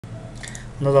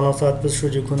Nazaran saat biz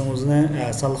şu cikunumuzni,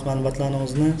 sonliq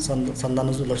ma'lumotlarimizni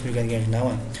sonlarimizni ulashni o'rgangan.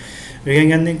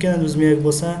 O'rgangandan keyin biz miyag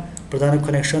bo'lsa, bir dona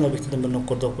connection obyektini birini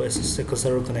qurdik, bu SQL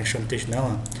server connection deyishni.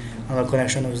 Ana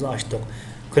connectionimizni ochdik.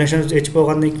 Connectionimizni ochib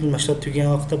bo'lgandan keyin mashg'ulot tugagan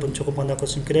vaqtda buni cho'qib qanday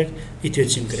qilishim kerak?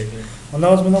 Itishim kerak. Ondan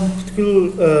biz buni butkul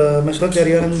mashg'ulot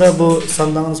jarayonida bu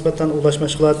sonlarga nisbatan ulash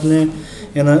mashg'ulotini,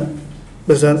 yana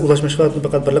bizdan ulash mashg'ulotini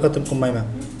faqat bir qatim qilmayman.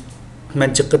 Men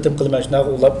chiqqatim qilmay shunaqa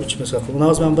ulab 3 masofа. Bundan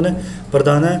men buni bir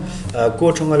dona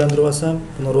coaching aylantirib olsam,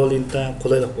 buni rol inta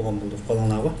qulaylik bo'lgan bo'ldi.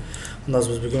 Qolganlarga. Ondan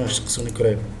biz bugun shu qismini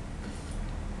ko'raylik.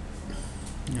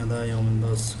 Yana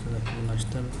yo'lindoz qilib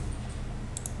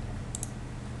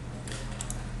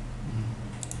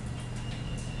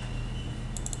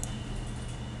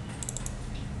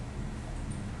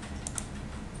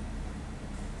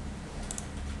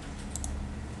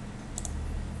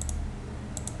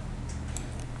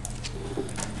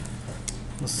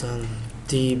Mesela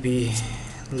DB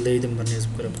leydim ben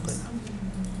yazıp görüp koydum.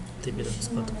 DB'de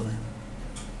ispat koyayım.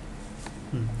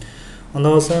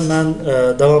 Ondan sonra ben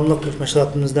devamlı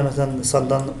mashg'ulotimizda mesela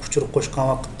sondan uçurup qo'shgan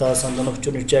vaqtda, sondan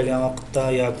uçurup o'lchagan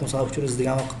vaqtda yoki sondan uçurup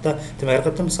izlagan vaqtda demak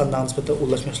har qanday sondan nisbatan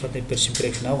ulash mashg'ulotini berishim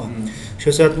kerak shunaqmi? Shu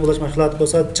soat ulash mashg'uloti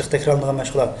bo'lsa, jiq takrorlangan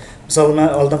mashg'ulot. Misol men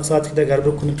oldingi soatda har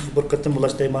bir kuni bir qatim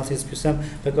ulash taymasini yozib qo'ysam,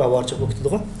 bak avorchiq bo'lib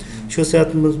ketadi-ku. Shu soat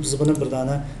biz buni bir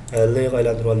dona leyga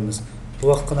aylantirib olamiz. Bu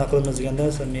vaqt qana qilamiz deganda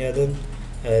samiyadan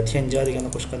tenja deganni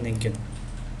qo'shgandan keyin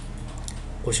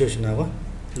qo'shish shunaqa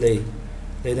ley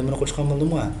leyda buni qo'shgan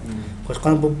bo'ldimmi?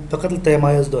 Qo'shgan bu faqat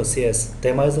taymayozda CS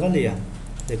taymayoz qanday?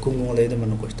 Kungun leyda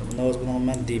buni qo'shdim. Undan o'z buni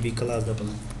men DB class deb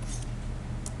bilaman.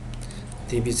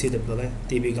 DBC deb bilaman.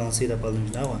 DB gansi deb oldim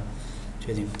shunaqa.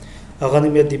 Tushundim.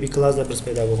 Ag'anim men DB class deb bir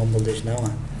paydo bo'lgan bo'ldi shunaqa.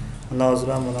 Undan o'z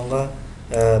men bunga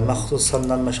maxsus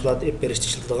sondan mashg'ulot olib berishni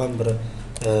ishlatilgan bir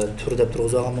tur deb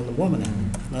turg'izgan bo'ldim bu mana.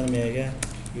 Nima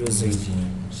using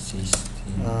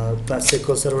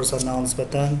SQL server sondan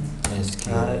nisbatan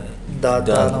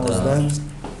datani o'zidan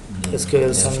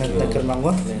SQL songa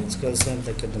kirmangan. SQL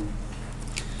songa kirdim.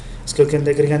 SQL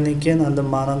songa kirgandan keyin endi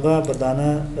menga bir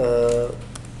dona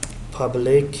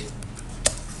public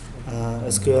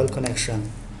SQL connection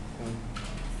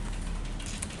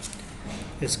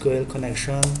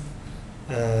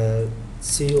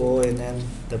CONN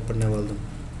deb bir nima oldim.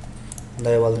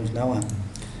 Bunday oldim shunaqmi?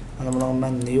 Ana buni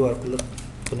men new orqali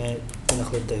buni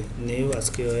aniqladim. New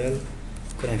SQL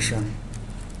connection.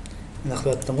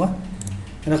 Aniqlatdimmi?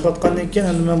 Aniqlatgandan keyin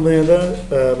endi men bu yerda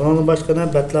bundan boshqa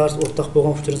batlar o'rtaq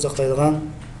bo'lgan uchurni saqlaydigan,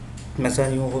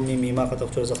 masalan, yumumi mima qator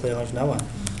uchurni saqlaydigan shunaqmi?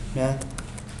 Men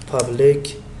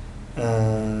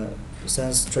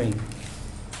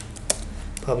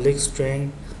public string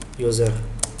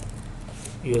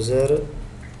user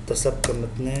dastlab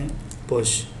qiymatni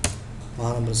bo'sh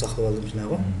mana buni saqlab oldim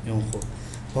shunaqa. Yo'q.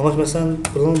 Bo'lmasa masalan,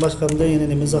 bundan boshqanda yana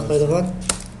nima saqlaydigan?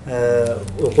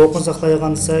 Huquqni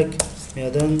saqlaydigan desak,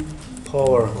 yerdan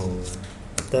power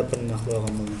deb bir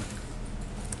narxlagan bo'ldim.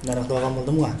 Narxlagan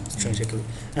bo'ldimmi? Shunday shaklda.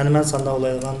 Endi men sonda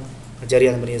olaydigan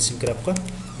jarayon bir yozishim kerak-ku.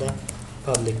 Da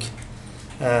public.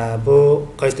 Bu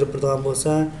qaytarib turadigan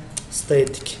bo'lsa,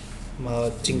 static. Ma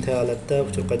jingta holatda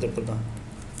uchur qaytarib turadi.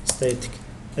 Static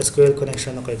SQL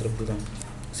connection'ni qaytarib turdim.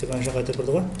 SQL connection qaytarib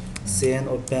turdi-ku. Sen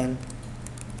open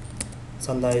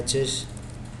sonda ochish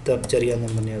deb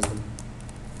jarayonni yozdim.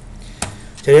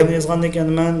 Jarayonni yozgandan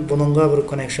keyin men buningga bir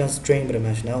connection string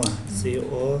beraman shunaqmi?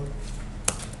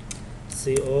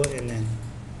 CONN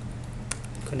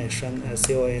connection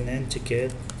CONN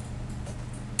ticket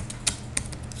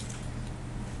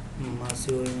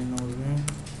CONN o'zini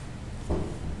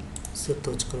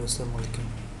sirtga chiqarasam ekan.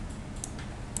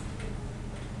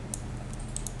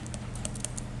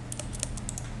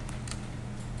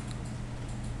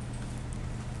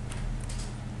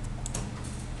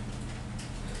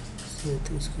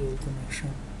 SQL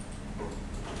connection.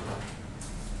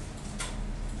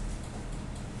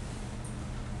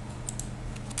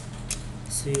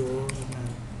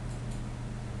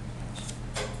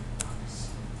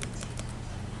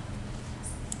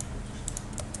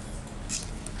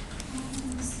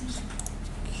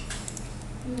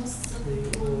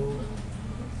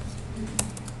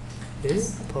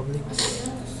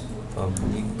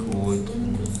 Public void.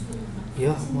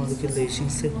 Yeah, modulation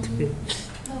set tipi.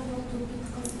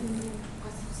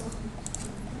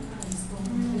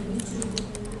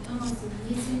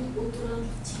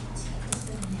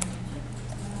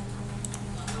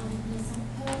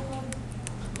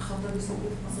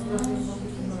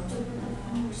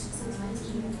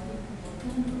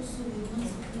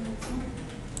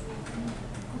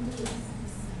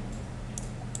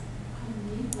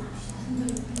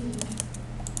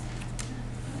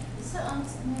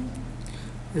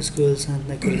 SQL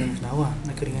sanatına kirgan shunava,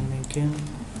 kirgandan keyin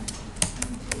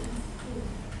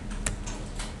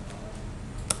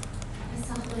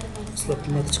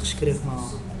slapnimada chiqish kerakmi?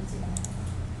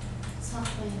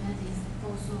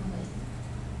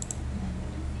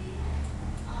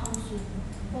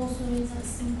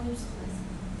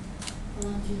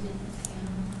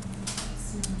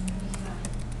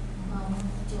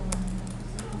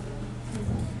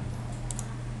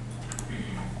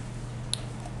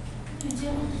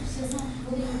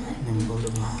 Nima bo'ldi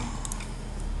bu?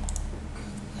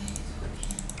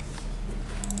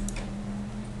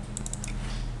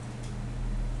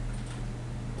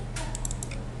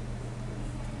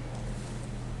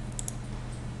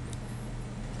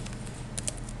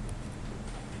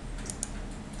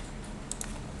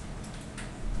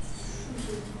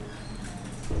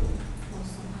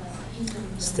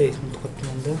 Statement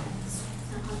qatmanda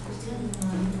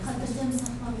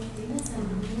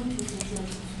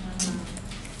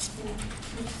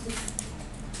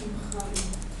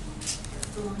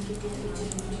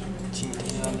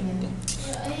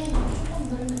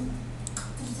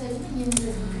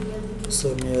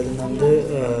So'miyalanda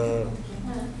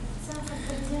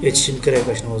yetishim kerak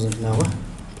bo'lishini o'zim shunaqmi?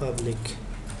 Public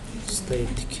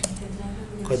static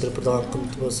qaytarib davom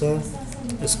qilib bo'lsa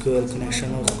SQL connection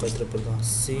o'zi qaytarib turdi.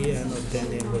 C and open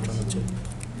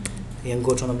yangi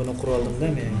go'chani buni qurib oldimda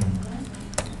men.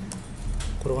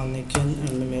 Qurgandan keyin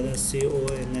endi menda C O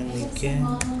N dan keyin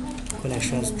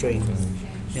connection string.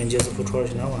 Endi jazz future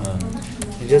now.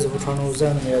 Jazz future o'zi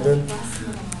mendan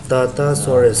data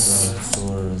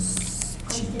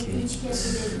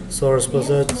source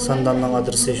bo'lsa sandanning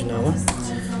adresi shunaqmi?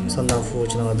 Sandan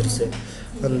function adresi.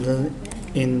 And then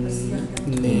initial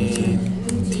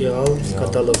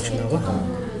catalog shunaqmi?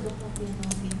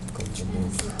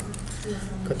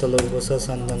 Catalog bo'lsa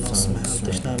sandan ismi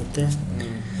altashnamda.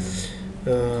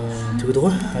 Tugdi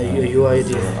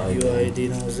UID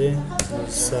ni o'zi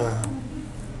sa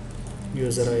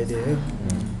user ID.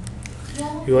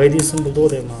 UID ism bo'ldi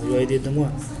deyman. UID demo.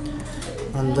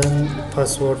 And then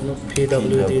password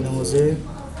PWD ni o'zi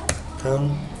tam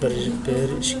 1 2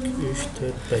 3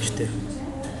 4 5 deb.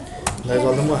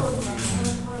 Naygoldimmi?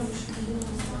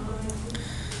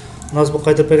 Naz bu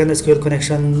qaytarib bergan SQL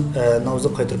connection navzi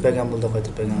qaytarib bergan bo'ldi,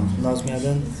 qaytarib bergan. Naz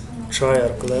mendan try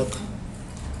orqali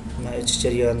men ichki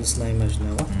jarayonni sinayman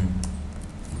shunaqmi?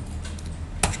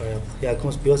 Try.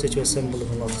 Yakimiz bios HSM bo'lib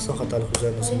naqsa xatolik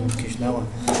yuzlanmasi mumkin shunaqmi?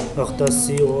 Vaqtda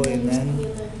CONN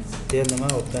deya nima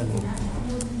open.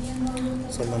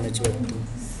 Sandan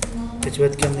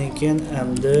ichvatgandan keyin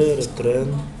endi return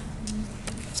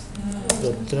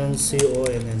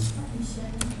CONN.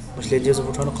 Boshlaydi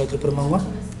bu chorani qaytarib bermanmi?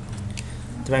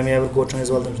 Demak, men bir go'chani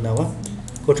yozib oldim shunaqmi?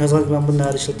 Go'chani yozib men buni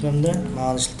ishlatmamda,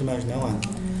 men ishlatmay shunaqmi?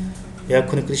 Ya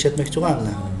kuni ishlatmoqchi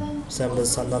bo'lamni. Sen biz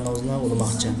sandan o'zini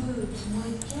ulamoqchi.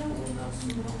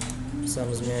 Sen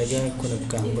biz menga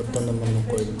kunibga butdan nimani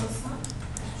qo'ydim.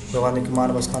 Yo'g'aniki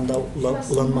ma'ni boshqanda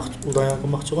ulanmoqchi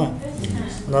bo'lam.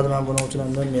 Unda men buni uchun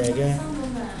menga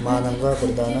ma'nimga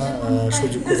bir dona shu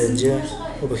ko'linji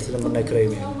obyektini bunday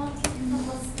kirayman.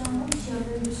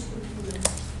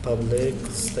 Public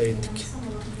static.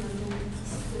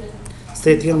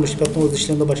 Static yani müşbatni o'z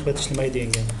ishlamda boshqa ishlamaydi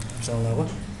degan. Tushunarlimi?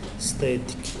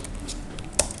 Static.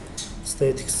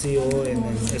 Static CONN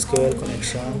SQL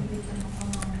connection.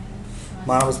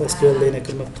 Mana biz SQL degani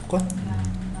kirmoqdik-ku.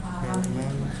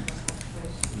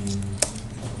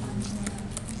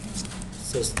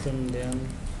 System degan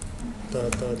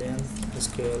data degan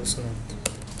SQL sanat.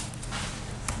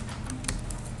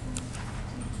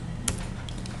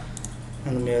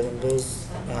 And we have this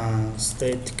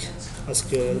static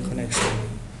SQL connection.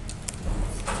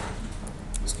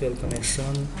 SQL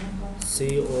connection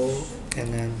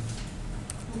CONN.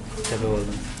 Tabi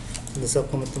oldu. Şimdi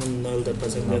subcommit'in null da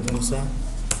bazakladım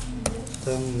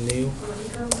tam new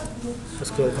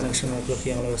SQL connection yapıp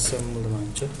yanılsam buldum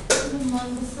anca.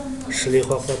 Şili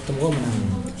xohladim o mana.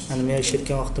 Yani men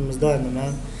ishlatgan vaqtimizda nima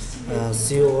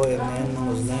CONN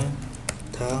o'zini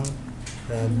tam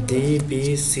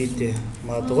DBCT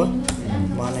matog'i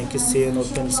manaki sen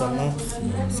open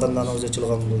sandan o'zi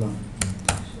ochilgan bo'ldi.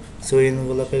 So'yini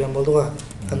bo'lib bergan bo'ldi-ku.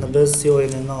 Endi biz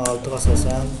CONN ning oldiga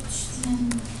asosan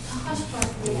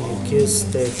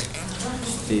state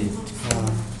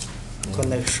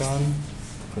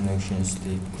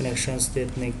connection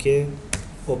state niki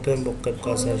open bo'lib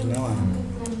qolsa nima?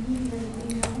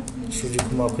 Shu jik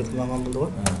muvaffaq qilgan bo'ldi-ku.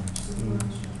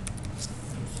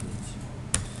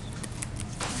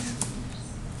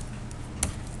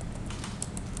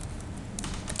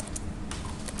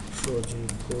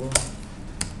 Шоджико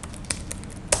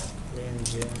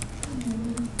ленже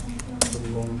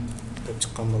чулон saklab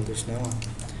chiqqan bo'ldi ishni ama.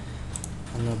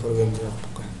 Ana programda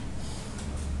yo'q.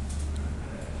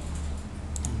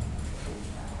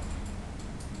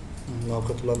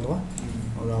 Muvaffaqiyatlandı.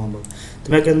 Olamam bo'ldi.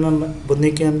 Demak, men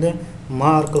bundan keyin ma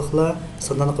orqali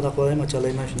sanani qana qo'yim,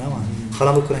 achalayman shuni ama.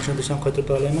 Qalamga connection desam qaytarib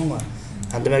olaymanmi?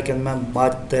 Demak, men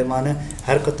ma'lumotni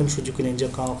har qatim shu jukulinje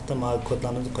qanaqda ma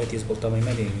kodlarni qayta yozib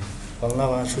o'tamayman degan.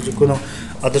 Vallahi shu jukuning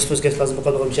adres o'zgartirish lazım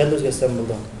bo'lgan o'sha o'zgartirsam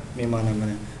bo'ldi. Men mana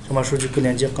mana. Shuma shu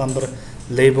jukulinje qan bir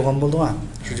lay bo'lgan bo'ldi-ku.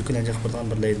 Shu jukulinje qilgan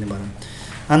bir layni bor.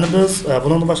 Endi biz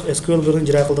bundan boshqa SQL bilan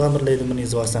ijro qilgan bir layni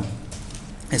yozib olsam.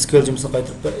 SQL cümlesini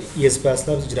qaytarib yezib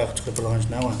olsalar biz ijro qilib chiqarib turgan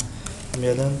shuni ama. Bu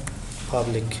yerdan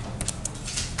public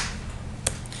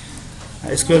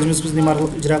SQL cümlesi biz nima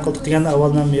qilib ijro qildik deganda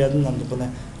avvaldan bu yerdan endi buni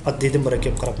oddiydan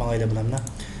murakkab qarab mangaylar bilan.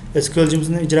 SQL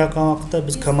cümlesini ijro qilgan vaqtda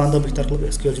biz komanda ob'ekt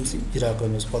orqali SQL cümlesini ijro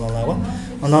qilamiz qonunlarga.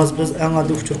 Ana biz eng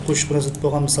oddiy uchur qo'shish bilan zid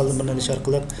bo'lgan misolni bir narish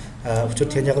orqali uchur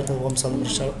tenja qilib bo'lgan misolni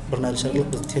bir narish orqali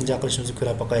biz tenja qilishimizni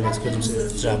ko'rib boqaylik SQL cümlesini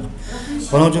ijro qilib.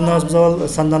 Buning uchun biz avval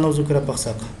sandan o'zini ko'rib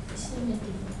boqsak.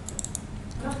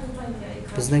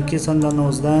 Bizniki sanlarni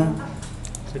o'zida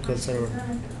SQL server.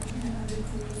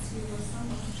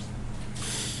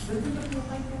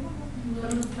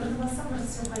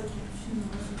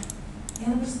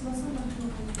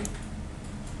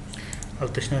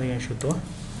 Altışına degan shu to.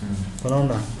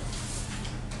 Bundan.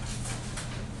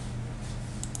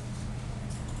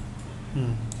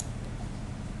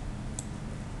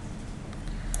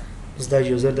 Bizda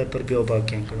user deb bir bio bor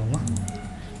ekan, ko'ringmi?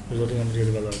 User degan bir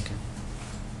yeri bor ekan.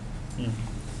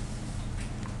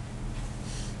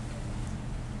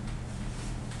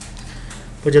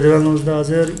 Bu jadvalımızda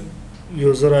hazır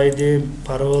user ID,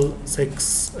 parol, sex,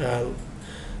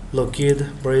 locate,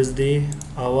 birthday,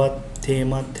 avat,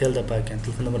 tema, tel de paket,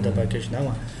 telefon numara da paket şuna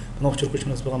ama bunu uçur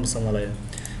kuşumuz bakalım misallar.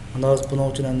 Ondan sonra bunu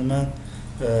uçuran hemen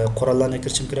kurallarına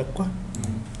kirişim kirap ko.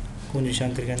 Bunu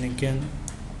nişan kirgenden keyin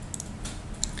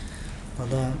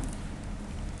ada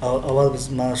avval biz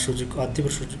mana shu oddiy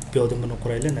bir shu biyodin buni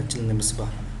quraylik, natijada nimasi bor.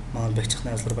 Mana bekchiq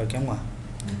narsalar bor ekan-ku.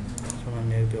 Shuni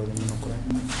men biyodin buni quraylik.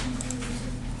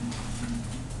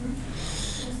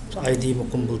 ID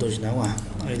muqim bo'ldi o'shna-ku.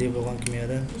 ID bo'lgan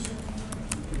kimyodan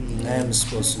neyimiz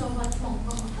bo'lsin.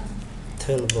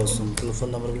 Tel bo'lsin.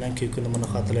 Telefon nomeri bilan ko'kini buni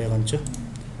xotirlaygancha.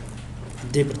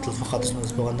 Oddiy bir telefon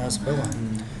xotirasi bo'lgan narsa bor-ku.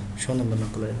 Shuni buni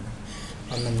qilaylik.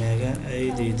 Anlamagan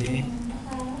ID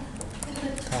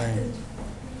time.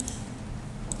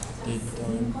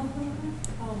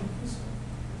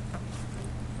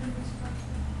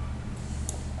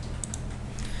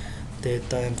 Date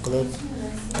time qilib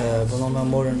bunun men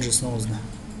more interesting o'zini.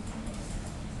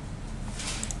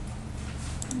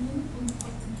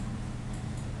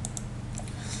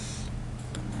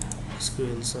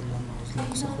 SQL sanlarni o'zini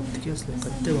qilsa xuddi asli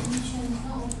qayerda bor.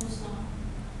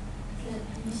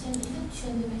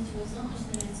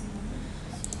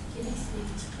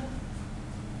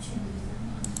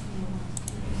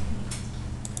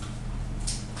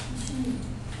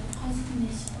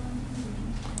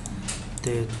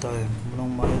 Detay. Bunun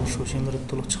mayın şu şeyleri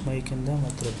to'liq chiqmay ekanda,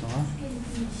 matrabna.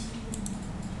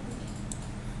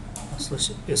 Asli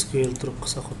SQL turib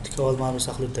qilsa xuddi avval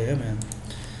saqlab tayam yani.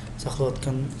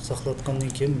 Saqlayotgandan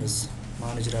keyin biz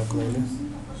mana ijro qilaylik.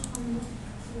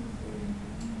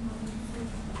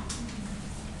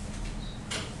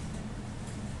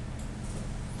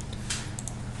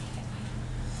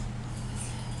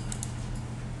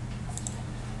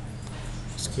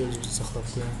 SQL saqlab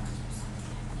qo'ying.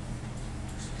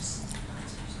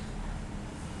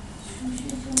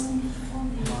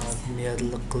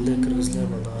 Miyadlik qildi kirgizlar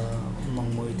bola. Uning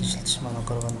mo'yidi ishlatish mana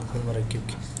qaraganda xil murakkab.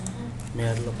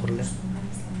 Miyadlik qurli.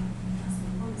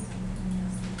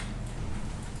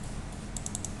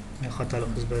 Men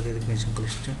xatolik biz berdik mention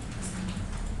qilish uchun.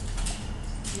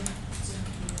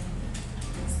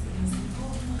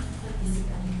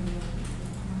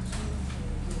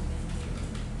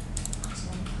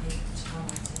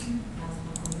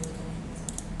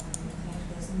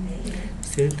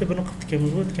 Serikte bunu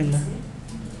qilib o'tganda.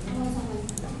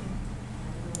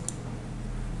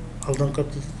 Aldan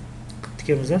qilib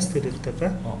tikamiz serikte pa?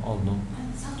 Aldan.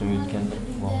 O'tganda.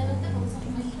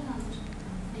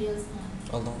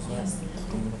 Aldan sonra.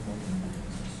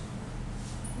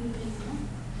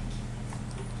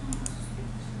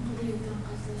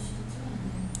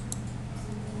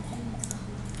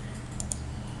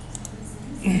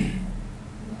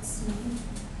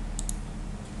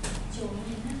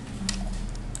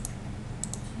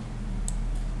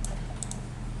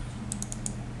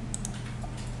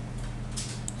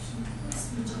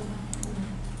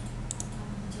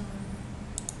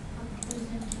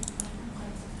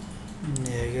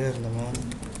 Nega nima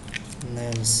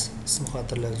Nemis ismi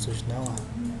xatirlansa shunaqa.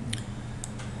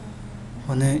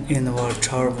 Buni invar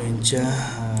char bo'yicha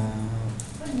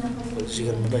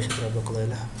 25 atrofida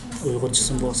qilaylik.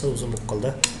 Uyg'urchasi bo'lsa uzun bo'lib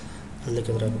qoldi. 50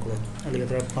 atrofida qilaylik. 50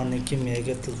 atrofida qolgandan keyin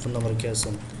menga telefon nomeri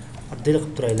kelsin. Addiy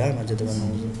qilib turaylar, majida buni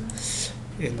o'zi.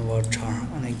 Invar char.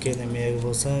 Anan keyin menga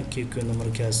bo'lsa KQ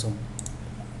nomeri kelsin.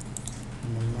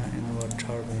 Nima invar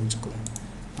char bo'yicha qilay.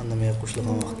 Anda menga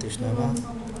qo'shilgan vaqtda ishlama.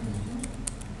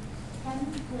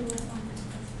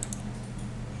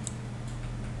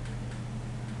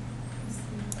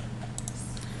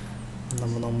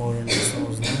 Buni mo'rindan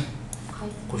o'zini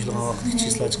qo'shilgan vaqtga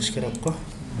chislar chiqish kerak-ku.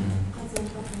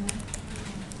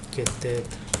 Ketdi.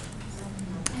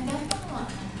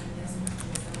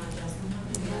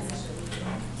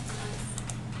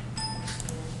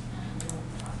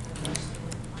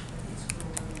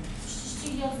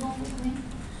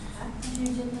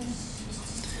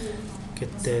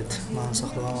 Ketdi. Men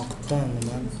saqlagan vaqtda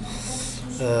men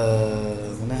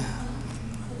buni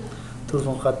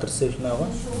telefon xatirsa shunaqa.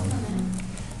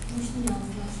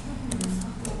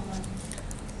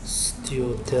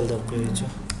 Tel deb qo'yaychi.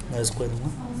 Naz qo'ydimmi?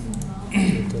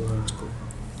 Telefon chiqdi.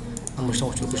 Ammo shuni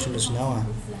uchun qo'shimiz shunaqa.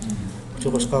 Shu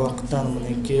boshqa vaqtda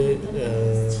meniki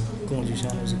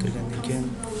ko'ngilchan o'zi kirgandan keyin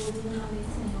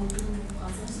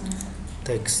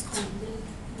tekst.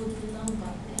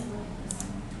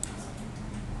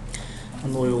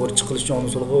 Uni uyg'urcha qilish uchun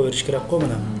usulga o'rganish kerak-ku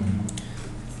mana.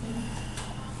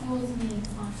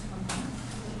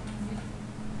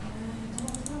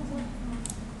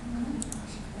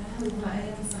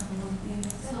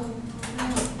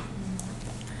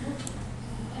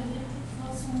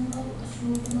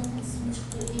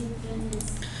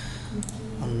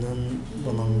 Ondan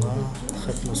bununla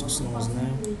xat nusxasını o'zini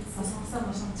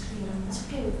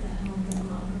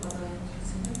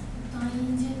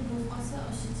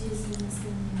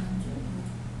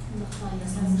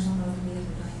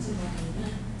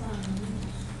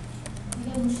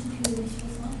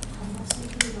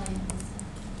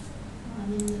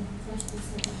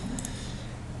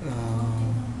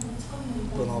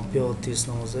buni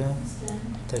opyotisini o'zi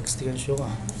tekst degan shuga.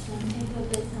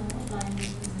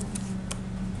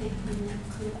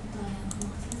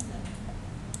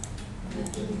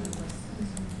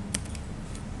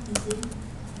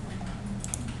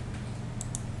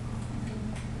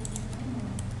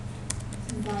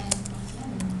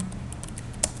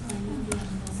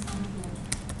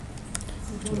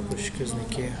 Çocuk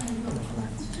gözneki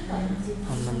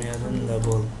anlamayan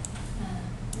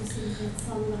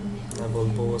labol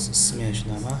boğaz ismi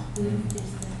yaşnama.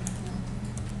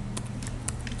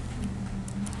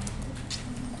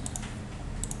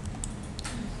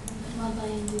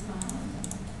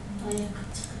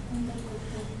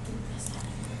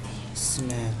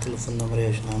 İsmi telefon numarı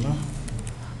yaşnama.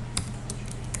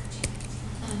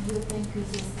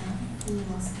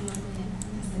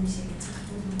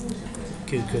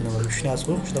 KQ numara 3 narsa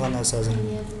bor, shunaqa narsa hozir.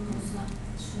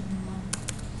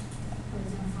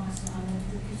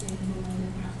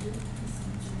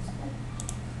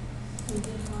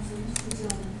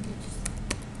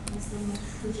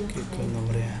 KQ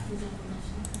numara.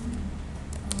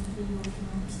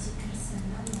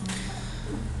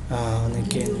 Ondan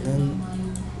keyin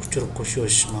uchirib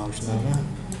qo'shish mana shunaqa.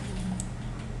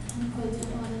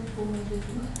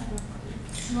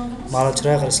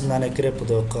 Ma'lumotlar rasmlarni kirib bu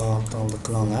qanday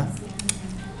qilinglar.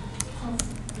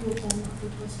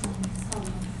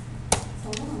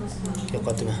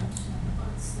 Yo'qotma.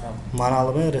 Mana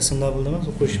olma rasmlar bildimi?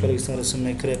 Qo'shish keraksan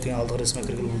rasmga kiradigan oldi rasmga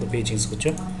kirgan bo'ldi pejingiz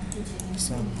qo'chib.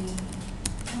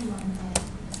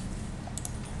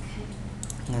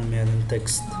 Mana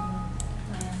tekst.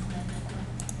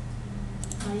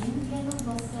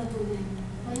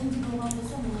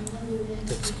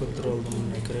 Tekst kontroldan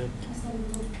kirib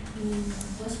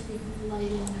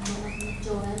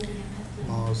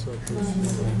mouse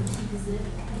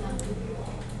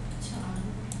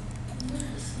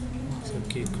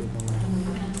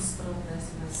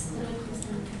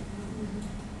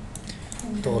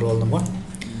to'g'ri oldimmi?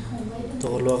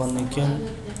 To'g'ri olgandan keyin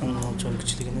cho'ng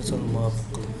kichligini sal muvofiq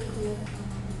qilib.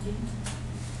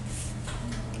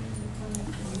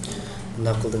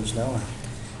 Bunday qildim shunaqa.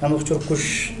 Ana uchirib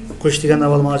qo'sh degan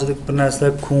avval mavjudlik bir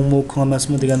narsalar ko'ngmi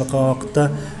ko'masmi degan vaqtda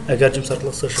agar jim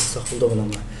sarqilsa shiqsaq bo'ldi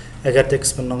bunga. Agar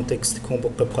tekst bilan tekst ko'ng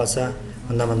bo'lib qolsa,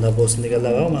 unda bo'lsin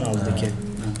deganlar va men oldiki.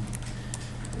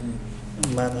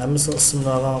 Men hammasi ismni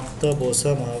olgan vaqtda bo'lsa,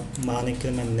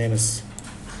 ma'nikini men nemis.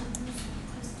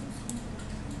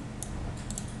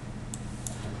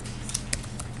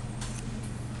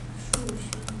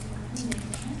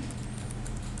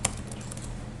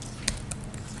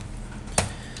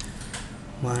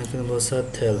 Manakini bo'lsa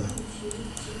til.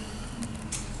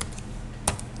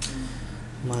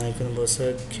 Manakini bo'lsa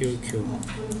QQ.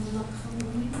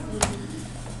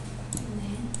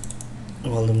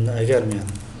 Oldimda agar men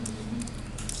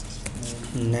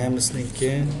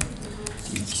nemisniki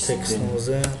tekstni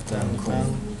o'zi tam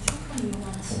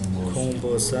kong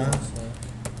bo'lsa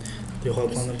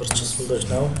yo'qotmani bir chisilda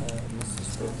ishlav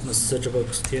message box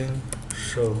degan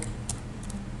shu.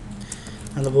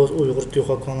 Endi bu Uyg'ur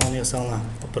yo'qotganlarni yasanlar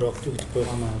bir vaqt yutib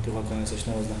qo'yganman yo'qotgan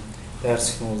yasashni o'zida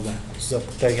darslikni o'zida tuzab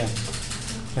qo'ygan.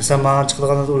 Mesela bana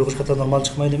çıkıldığında Uygur kadar normal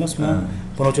çıkmayı demez mi?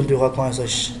 Bunun için duyguatman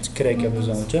yasaş gerek yapıyoruz.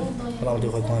 Bana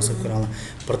duyguatman yasak kıralım.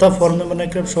 Bir de formda bir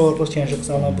nekrep şu orta çençe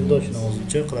kısalma buldu için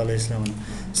olunca kılalı İslam'ın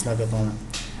sınakatmanı.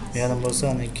 Yani bolsa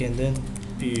hani kendin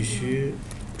bir işi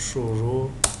şuru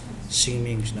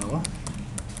şingmeyim için ama.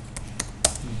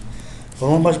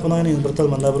 Bunun baş buna yani bir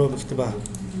talman da bir objekti var.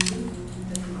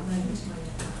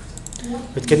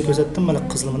 Ötkeni gözettim böyle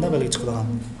kızılımında belki çıkılan.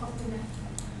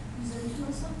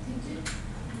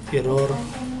 Error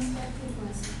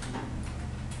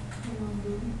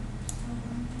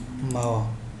Mao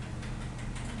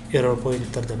error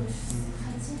pointer deb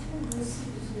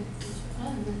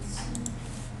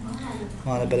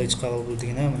mana belki chiqarib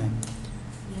bo'ldigina mana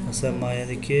masalan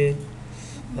mayadagi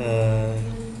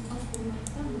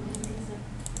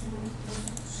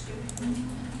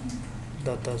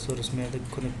data source mayada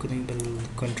kuning bir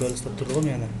control istab turdim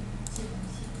yana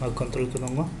ma control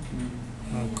qilganman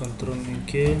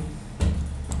controlninki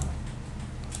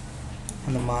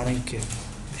ana maniki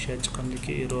o'sha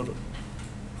chiqqandagi error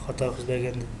xato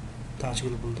qilganda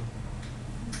tashkil bo'ldi.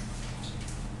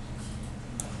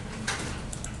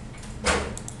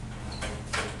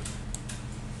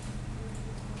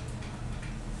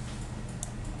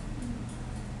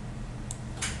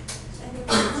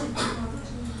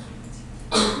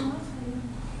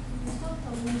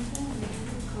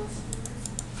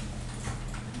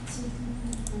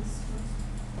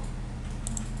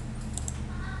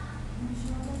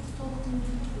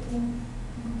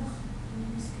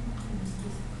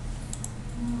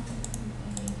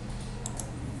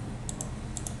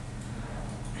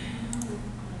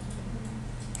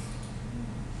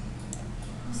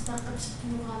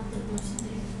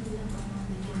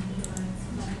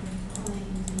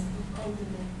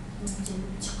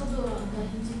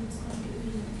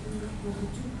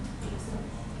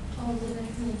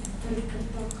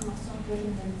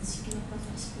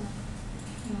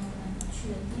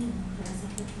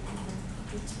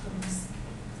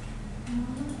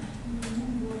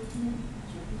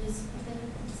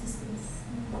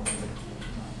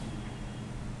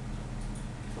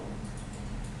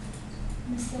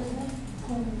 Mesela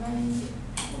kombine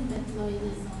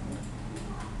metloyla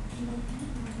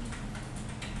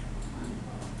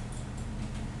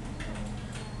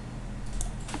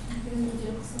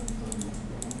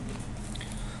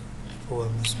هو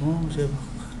مسموع جاب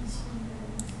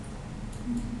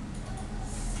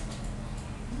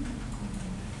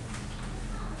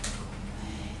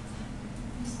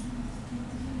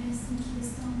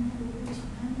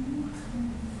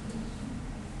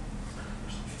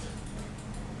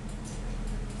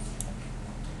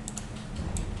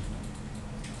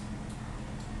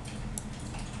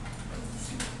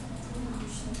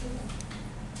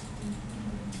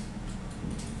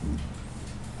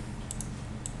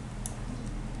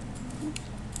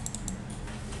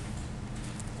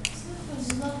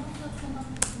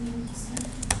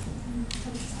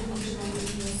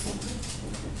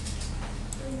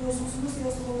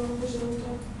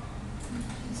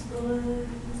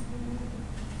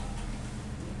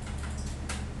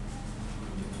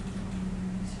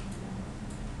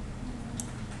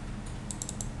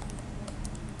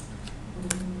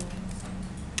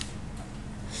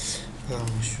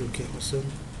şu kelmesin.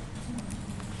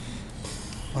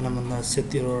 Mana bundan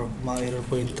set error ma error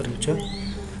pointer'ınca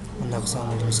bundan qilsam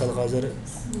bo'ladi. Misol hozir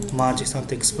ma cheksam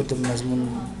export mazmun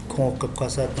ko'p qilib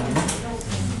qolsam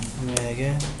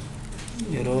nimaga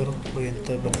error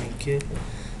pointer bilanki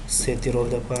set error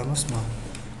deb qo'yamizmi?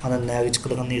 Ana nega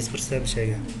chiqadiganini esbirsam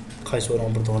shayga qaysi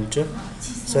o'rin birdancha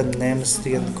sen names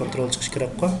degan kontrol chiqish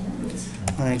kerak-ku.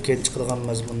 Ana keyin chiqadigan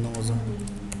mazmunning o'zi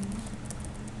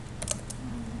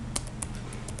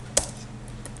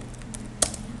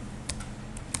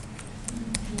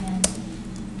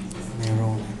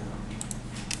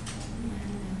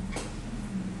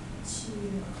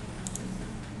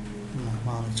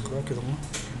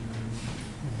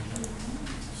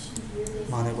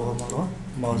mana bu mana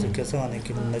mavzu kelsa ana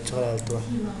kimda chiqaradi.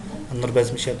 Anlar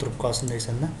bezmishga turib qolsin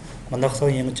deysan-da. Mana qilsa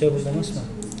yangicha bo'ldi emasmi?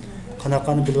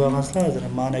 Qanaqani bilib olmaslar hozir.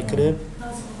 Mana kirib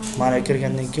Mana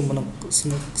kirgandan keyin buni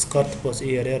ismini qisqartib bo'lsa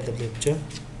ERR deb debchi.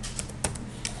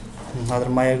 Hozir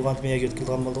mayaga qancha mayaga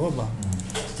yetkazgan bo'ldi bu.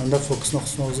 Unda fokus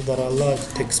nuqtasini o'zi daralla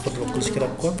tekst bir qilish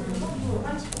kerak-ku.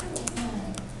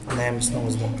 Namesni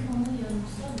o'zida.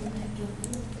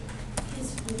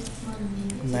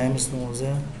 Namesni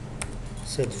o'zi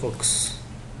set focus.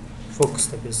 Focus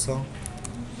deb yozsam.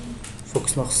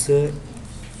 Focus nuqtasi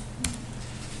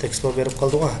tekst berib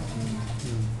qoldi-ku.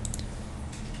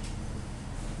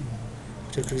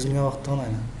 Kirgizilgan vaqtda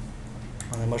mana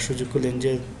mana shu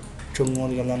jukulenje cho'ng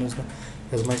bo'lganlarimizni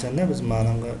yozmaysan-da biz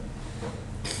ma'noga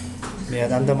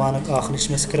meyadanda ma'no oxir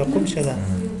ishmasi kerak-ku ishada.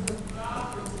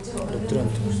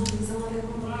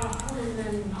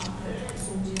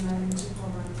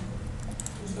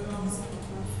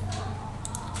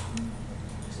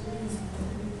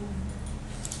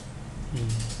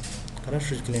 Qarash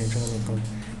jukulenje cho'ng bo'lgan.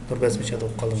 Bir bezmechada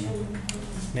o'qib qoldim.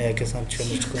 Meya kesam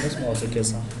tushunish chiqmas, ma'noga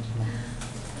kesam.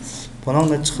 Bunun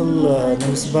neçə xil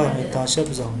nimasi var? Tanışa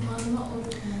biz onu.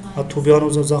 Tubiyanı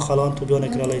uzun xalan tubiyana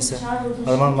kiralaysa.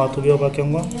 Alman ma tubiya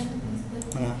bakan var.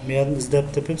 Mana men izlab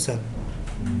tepibsan.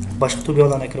 Boshqa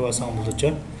tubiyalarni kirvasan bo'ldi-chi.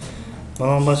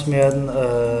 Bunun baş men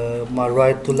ma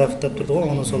right to left deb turdi,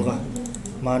 uni solga.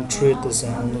 Man true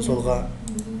qilsam, uni solga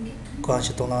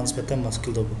qancha to'g'ri nisbatan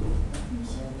maskildi bu.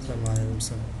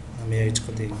 Zamanimizda menga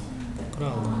chiqdi.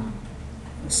 Qiraldi.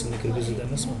 İsmini kirgizildi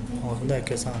emasmi? Hozirda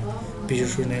akasan bir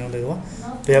shuni deydi.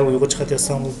 Bu yoq Uyg'ur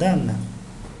chiqatyapsan bo'ldi-da.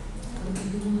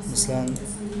 Masalan,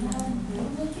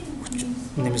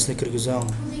 nemisini kirgizam.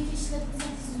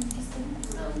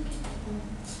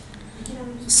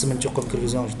 İsmini cho'qib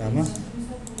kirgizam shunami?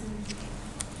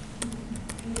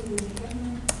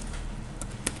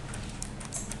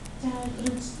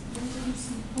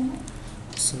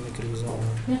 İsmini kirgizam.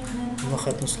 Buni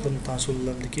xat nusxasini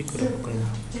tanishuvlarniki ko'rib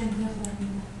qo'ying.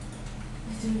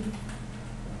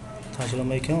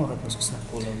 Tanışılamayı kim var nasılsa?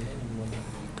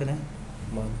 Qana?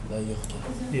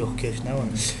 Yo'q, keşne var.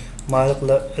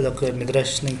 Ma'lumla iliq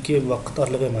midrashninki vaqt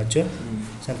araligi emachi.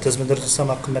 Sen tez midrashsan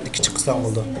qimmatli kichik qilsang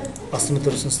bo'ldi. Asli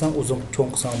midrashsan uzun cho'ng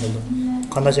qilsang bo'ldi.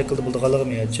 Qanday shaklda bo'lganligi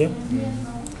emachi.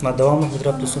 Men davomli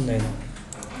midrab tursin deydi.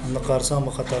 Unda qarsam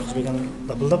bu xato qilgan,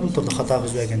 dabildab turdi xato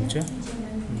qilgancha.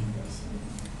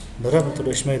 Birab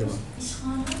turishmaydi bu.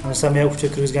 Mesela men o'qib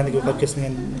kirgizgandek o'qib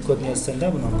kesilgan kodni yozsanda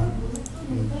buni.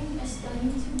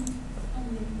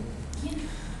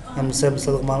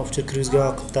 Mesela men o'qib kirgizgan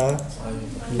vaqtda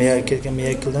men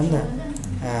kelganda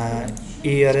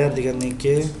ERR degandan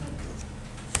keyin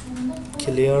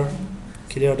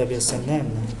clear deb yozsanda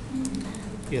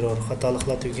error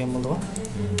xatoliklar tuggan bo'ldi.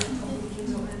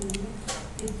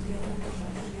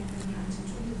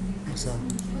 Mesela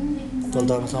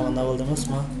to'ldami samonda bo'ldi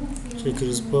emasmi?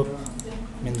 Kirgizib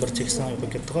men bir cheksam yo'q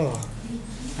ketdi-ku.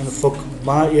 Ani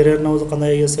ma errorni o'zi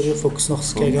qanday yozsa, fokus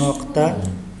nuqtasi kelgan vaqtda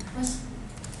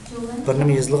bir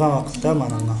nima yozilgan vaqtda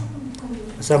mana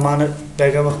masalan mani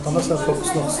bergan vaqtda masalan fokus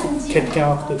nuqtasi ketgan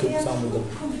vaqtda ko'rsam bo'ldi.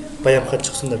 Bayam xat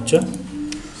chiqsin debchi.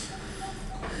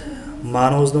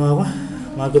 Mani o'zi nima?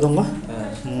 Ma kodimmi?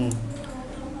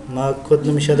 Ma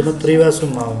kodni mishadimi previous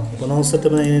ma. Buning sirti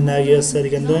bilan nega yozsa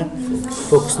deganda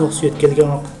fokus nuqtasi yetkazilgan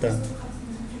vaqtda.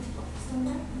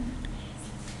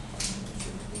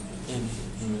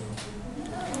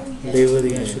 Lever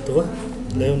degan shu to'g'ri.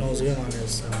 Leverni o'ziga mana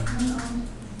yozsam.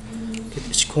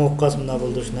 Ichki qo'qqas bunday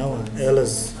bo'ldi shunami?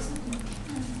 Else.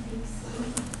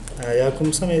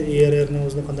 Yakumsam ERRni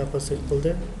o'zini qanday qilsak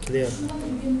bo'ldi? Clear.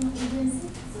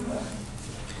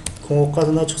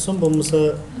 Qo'qqasdan chiqsin, bo'lmasa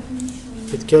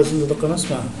bitkazsin deb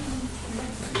qilmasmi?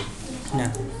 Ne?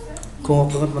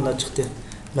 Qo'qqasdan bunday chiqdi.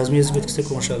 Mazmun yozib bitkazsa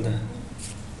qo'shildi.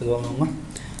 Bilib olmayman.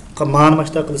 Ma'ni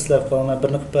mashta qilishlar qolgan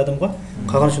birni qilib berdim-ku.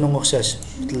 Qolgan shunga o'xshash.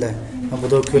 Bitllar. Men bu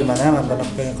da ko'rman, men birni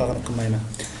qilgan qolgan qilmayman.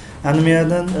 Endi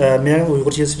men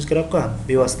Uyg'urcha yozishimiz kerak-ku,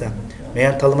 bevosita.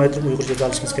 Men tanlamay turib Uyg'urcha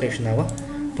yozishimiz kerak shunday-ku.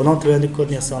 Buning tuvanli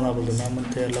kodni yozsanglar bo'ldi. Men buni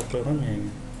tayyorlab qo'ygan menga.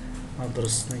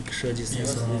 Adresning kishi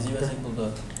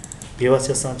yozsanglar. Bevosita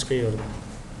yozsang chiqaveradi.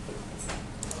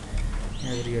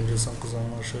 Agar yozsang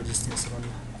qizlarning shu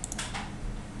yozsanglar.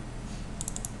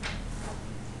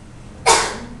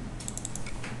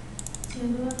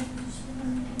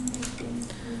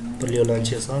 Bir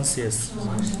yo'lanchi esansiz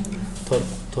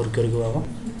tor ko'rguvami?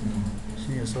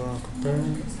 Shuni yasaqda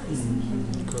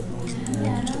kodni o'zini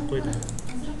qo'ydi.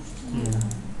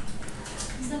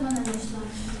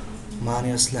 Ma'ni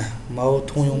asla mau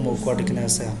to'yum mo ko'rdiki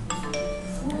narsa.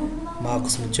 Ma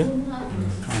qismichi.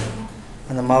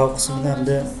 Ana ma qismida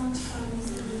hamda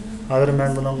hozir men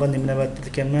bunga nima deb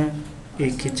ekanman?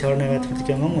 Ikki charni deb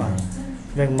ekanman-ku.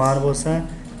 Demak, ma'ni bo'lsa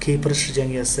keypir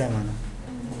shijanga yozsam mana.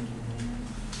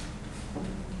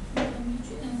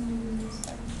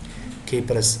 key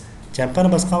press. Jampani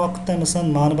basgan vaqtda masalan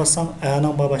ma'ni bassam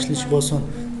a'ning başlanışı bo'lsin.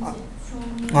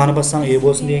 Ma'ni bassam e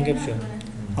bo'lsin degan gap shu.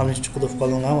 Almış chiqib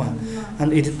qolganlar.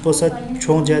 Endi edit bo'lsa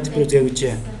cho'ng jihati bir o'zgaruvchi.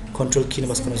 Control keyni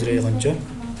basgan o'zgarayotgancha.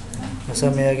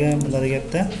 Masalan menga bunday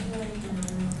gapda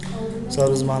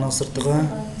Sağ biz ma'ni sirtiga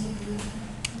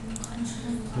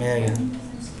menga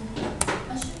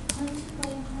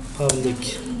public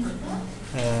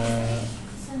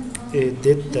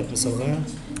edit deb misalga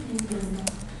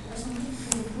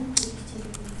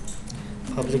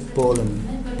public bo'lim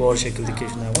bor shakldagi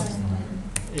shuna bor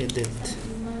edit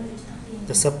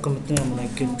dastlab qimitni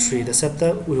buniki tree dastlabda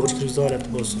uyg'urcha kirgizib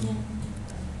bo'lsin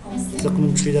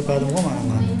qimin tree deb aytdim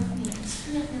mana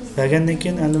bergandan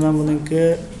keyin endi men buniki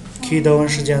key down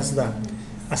shijansida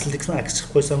asldikini aks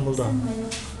chiqib qo'ysam bo'ldi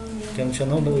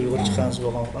kamchano bu uyg'urcha chiqqansiz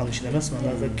bo'lgan anishni emas mana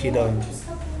hozir key down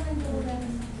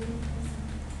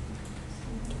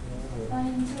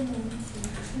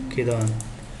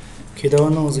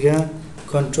Kedavanning o'ziga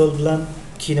control bilan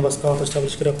keyni boshqa tashlab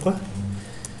bilish kerak-ku.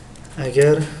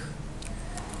 Agar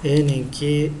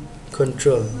eninki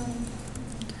control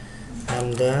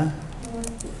hamda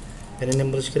yana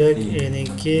nima bilish kerak?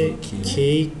 Eninki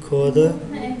key kodi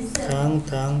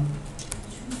tang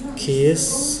keys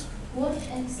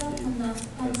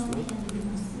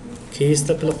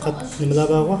deb nimalar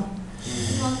bor-ku?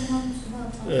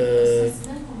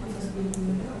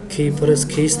 Key press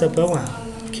keys deb bor.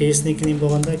 Keys'nikini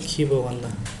bo'lganda key bo'lganda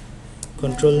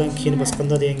controldan keyni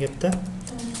bosganda degan gapda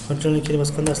controldan keyni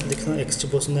bosganda aslida x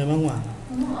bo'lsin deymanmi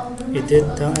edit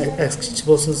tan x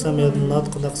bo'lsin desam not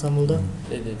qilsam bo'ldi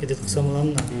edit qilsam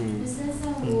bo'ladimi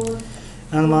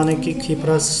ana meniki key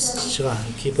press chiqa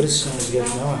key press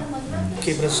o'zgarishmi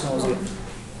key press o'zgar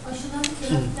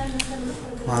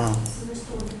mana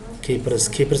key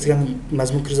press degan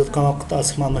mazmun kiritayotgan vaqtda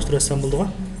asma almashtirasam bo'ldi-ku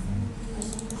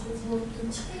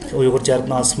Uyg'urcha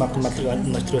harfni asma qimmatli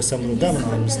almashtirasam bo'ldi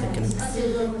mana biznikini.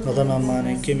 Nada men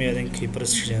meniki mendan key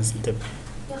press shijansini deb.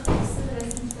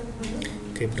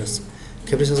 Key press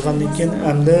yozgandan keyin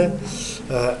endi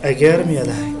agar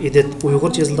menda edit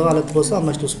Uyg'urcha yozilgan holat bo'lsa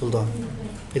almashtirib bo'ldi.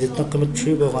 Editning qiymati shu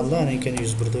bo'lganda ana keyin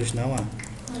 101 da shunama.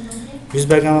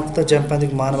 100 bergan vaqtda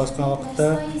jampandik ma'ni bosgan vaqtda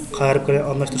qarib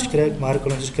almashtirish kerak, ma'ni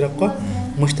almashtirish kerak-ku.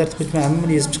 Mush tartib etmay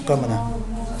hammani yozib chiqqan mana.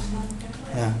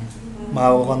 Ha.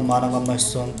 Ma'lumot ma'ni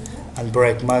almashsin, and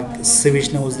break mark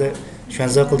switchni o'zida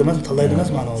shunza qildim, tanlaydi emas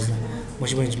ma'ni o'zida.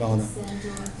 Mush birinchi ma'noda.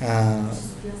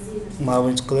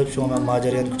 Ma'lumot qilib shu men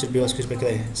majoriyani ko'chirib yozib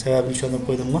kerak. Sababini tushunib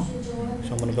qo'ydimmi?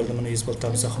 Shu buni birdan buni yozib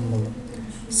oltamsa ham bo'ldi.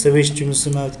 Switch jumlasi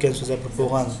men aytgan so'zlar bir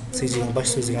bo'lgan, CJning bosh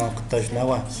so'ziga vaqtda shuna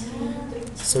va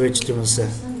switch jumlasi.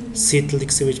 C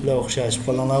tildagi switch bilan o'xshash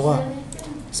qo'llanlar va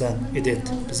sen edit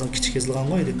bizning kichik yozilgan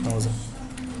editni o'zi.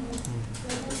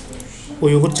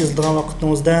 Uyg'urcha yozilgan vaqtning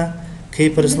o'zida key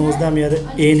pressning o'zida menda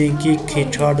eninki key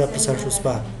char deb sanshus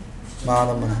bor.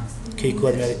 Ma'lum buni. Key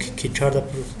kod menda key char deb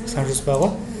sanshus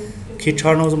bor. Key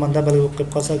charni o'zi menda belgi o'qib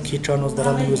qolsa key charni o'zi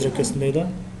daralning o'zgarib ketsin deydi.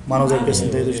 Ma'no o'zgarib ketsin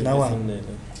deydi shuna va.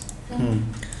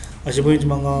 Aşı bo'yicha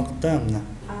menga vaqtda mana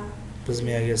biz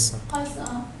menga kelsa. Qaysi?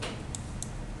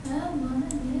 Ha, mana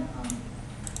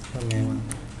ne?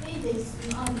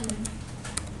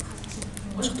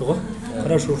 Chiqdi-ku.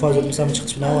 Хорошо, fazla misam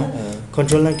chiqdi shuna va.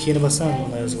 Controldan keyin bosam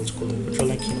mana yozib chiqadi.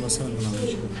 Controldan keyin bosam mana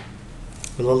shu.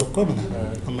 Biloldik-ku mana.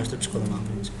 Almashtirib chiqadi mana.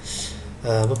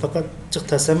 Bu faqat chiq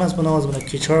tasamas buni hozir mana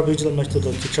keychar bo'yicha almashtirdi.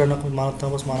 Keycharni ma'ni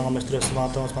tamas ma'ni almashtirasiz,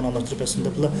 ma'ni tamas ma'ni almashtirasiz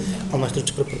deb almashtirib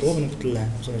chiqarib turdi-ku buni butunlay.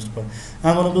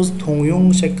 Ama bunu biz tongyong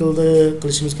şekilde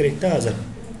qilishimiz kerak-da hozir.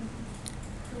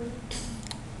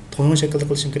 Tongyong şekilde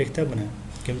qilishim kerak-da buni.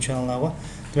 Kim tushunaladi?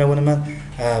 Demak buni men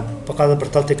faqat bir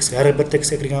tal tekst, har bir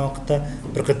tekstga kirgan vaqtda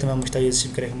bir qatim men mushta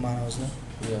yozishim kerak ma'nosini.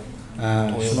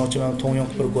 Shuning uchun men tongyong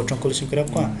bir go'chon qilishim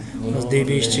kerak-ku. Biz db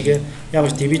ichiga, yo'q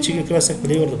db ichiga kirsak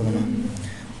bo'laverdi buni men.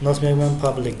 Bundan men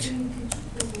public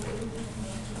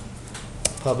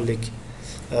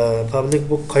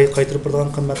bu qaytirib turgan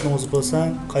qimmatni o'zi bo'lsa,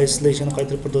 qaysi ishini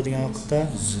qaytirib turdi degan vaqtda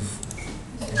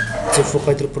zifo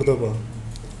qaytirib turdi bu.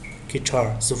 Char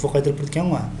zifo qaytirib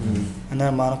turganmi? Ana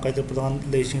ma'ni qaytirib turgan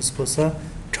leshing bo'lsa,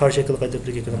 char shakl qaytirib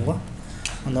turgan-ku.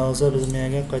 Ana o'zi biz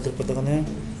menga qaytirib turgani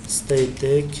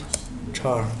static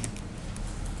char.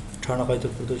 Charni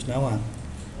qaytirib turdi shunami?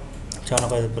 Charni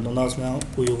qaytirib turdi. Undan so'ng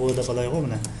Uyg'urda qolaygu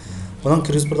mana. Bundan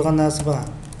kirgizib turgan narsa bor.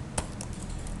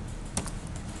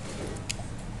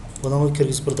 Buna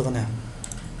kirgizib turdigani.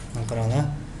 Mana qarang,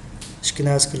 ikki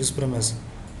narsa kirgizib turamiz.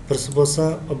 Birisi bo'lsa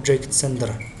object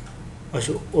sender.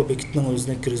 Shu obyektning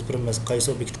o'zini kirgizib turamiz. Qaysi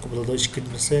obyekt qabullaydi?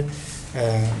 Ikkinchisi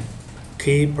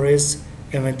key press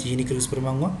event yeni kirgizib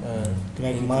turmanmi?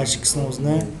 Demak, mana ikkisini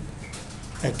o'zini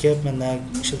Akep mena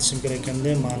işletişim gereken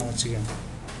de mana açıgan.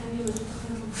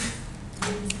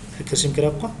 Kirişim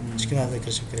gerek ko? Çıkınada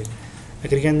kirişim gerek.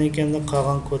 Akirgenden kendi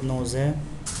kalan kodunu oze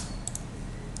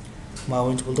ma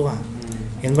oyuncu buldu ha.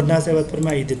 Yen bir narsa evet bir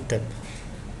ma edit tab.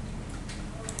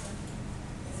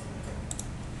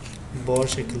 Bu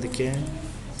şekildeki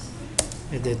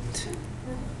edit.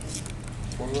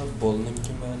 Onlar bolun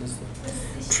imkan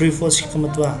maalesef. True false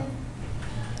kıymet var.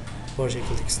 Bu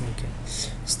şekildeki sinki.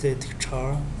 Static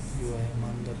char UI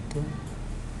mandatı.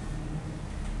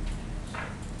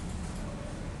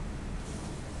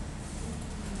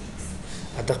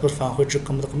 Atak bir fan koyucu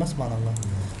kıymet kıymet mi anlamda?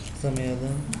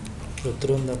 Zamanında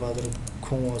Rötürün de badır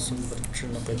kum olsun bir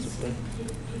çırına petrifle.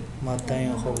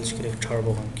 Madden hovliş gerek char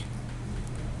boğan ki.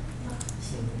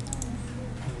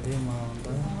 Değil mi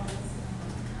anlamda?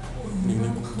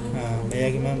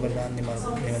 Meyagi men berdan ni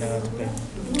mana atuk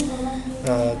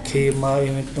ke ma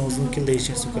event no uzun ki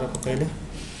leishin sukara pakaile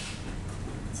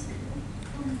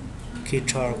ki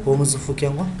char bomuz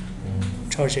fuken wa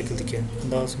char şekildeki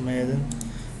daha sonra yedin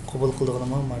kabul kıldığını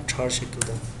ama char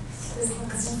şekilde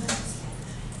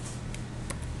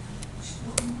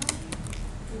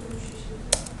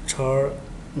char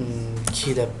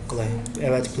ki de kılay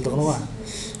evet kıldığını var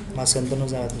ma senden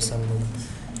uzat mısın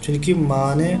çünkü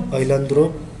mani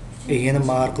aylandırıp yeni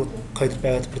marka kayıt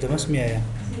bayat bir demez mi ya?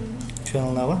 Şu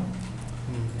an ne var?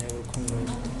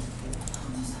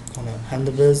 Hem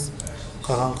de biz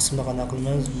kalan kısımda kan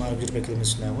akılmaz marka bir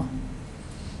beklemesi ne var?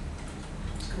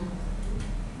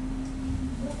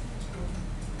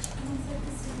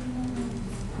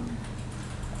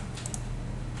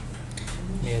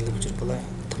 Meyilli bu çırpılay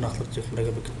tırnaklık çırpılaga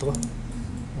bekletti var.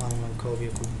 Manman kavga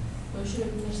yapalım.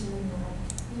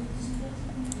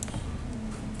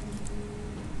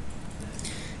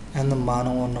 And the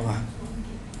mana one of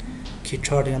key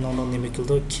chart and on the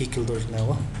mikildo key kildos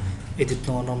now edit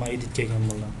no my edit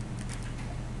kegamula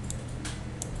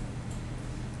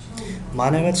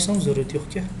mana versiyon zürriyet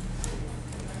yok ki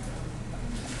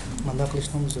manda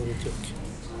kılışmam zürriyet yok ki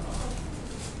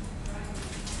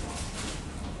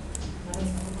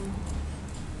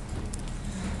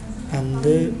and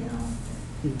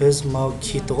biz mav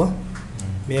key to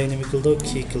meyne mikildo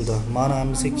key kildo mana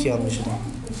amse key almışım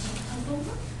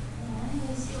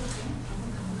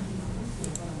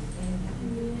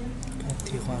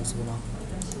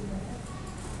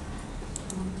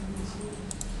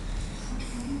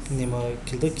Nima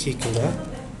kildo ki kildo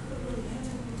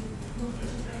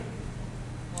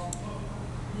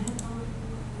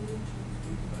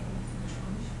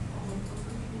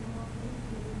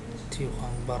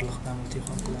Tiyuhan barlıq namı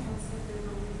tiyuhan qılay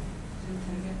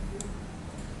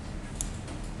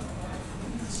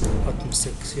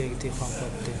 68 yagi tiyuhan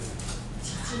qatdi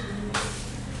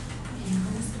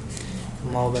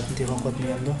Muhabbetin tiyuhan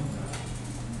qatmayanda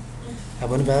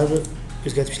Bunu bazı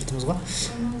özgərtib işletimiz var.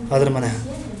 Hazır mana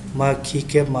ma ki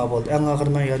kep ma boldu. En axır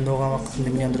men yanda oğan vaqtında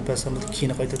men yandırıp bəsəm boldu.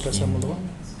 Kini qaytırıp bəsəm boldu.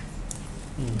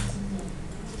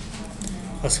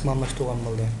 Asmanlaşdı oğan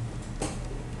boldu.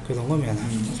 Gördün mü yani?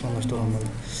 Asmanlaşdı oğan boldu.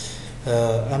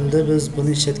 Əmdə biz bunu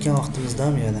işletkən vaxtımızda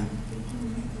mı yani?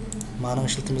 Manın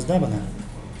işletimizdə bana.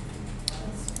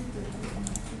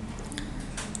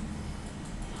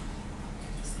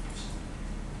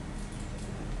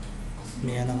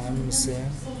 Meyanın əmmisi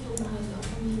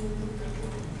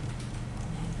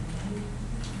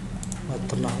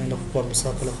tırnağıyla kupar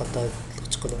misafirle hattalık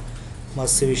çıkıdı.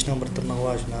 Masivişten bir tırnağı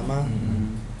var şimdi ama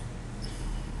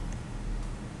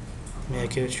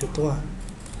meyakevit şuttu var.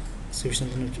 Sevişten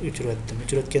uçurattim.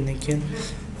 Uçuratkenden keyin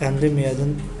endi meyadan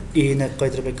iğne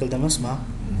qaytırıp ekildi emas mi?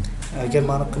 Agar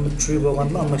mani qimmat tushib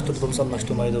bo'lganda almashtirib bo'lsa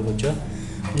almashtirmaydi bo'yicha.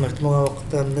 Almashtirmagan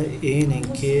vaqtda endi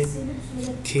iğnenki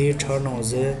ki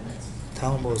charnozi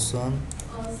tang bo'lsin.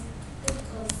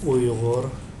 Uyg'ur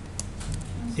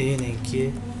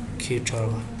iğnenki ki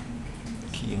charga.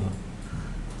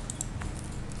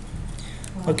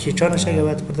 Ki charna shayga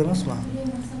vat birdi emasmi?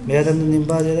 Meyadan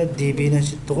nimbadada dbni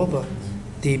chitdi ku bu.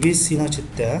 db sina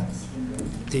chitdi.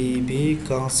 db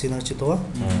gang sina chitdi ku.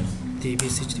 db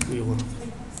chitdi Uyg'ur.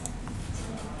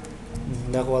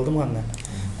 Bunday qilib oldim mana.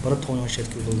 Buni to'g'ri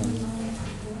shakl bo'ldi.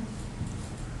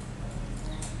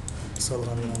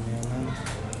 Salg'anman yana.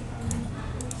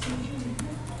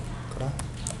 Qara.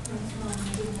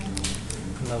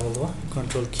 Bunday bo'ldi.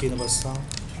 Control keyni bossam.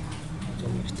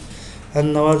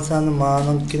 Annavarsan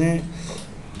ma'nonkini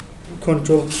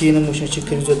control keyni mo'sha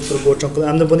chekka uzatib bo'rchon qilib.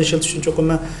 Endi buni ishlatish uchun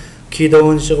cho'qima keyda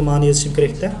o'ynashga ma'ni yozishim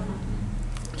kerak-da.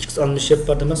 Ikkisi anglashib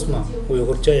bordi emasmi?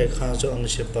 Uyg'urcha yoki xancha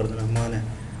anglashib bordi ma'ni.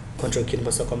 Control keyni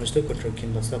bosib qolmishdi, control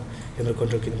keyni bosib, yana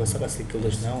control keyni bosib asli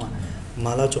qilishni,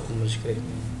 ma'la cho'qim bo'lish kerak.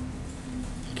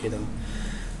 Keyda.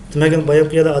 Demek bayan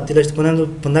kıyada addileştik.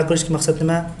 Bundan kılışki maksat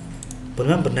nima?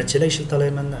 Bunu bir neçeyle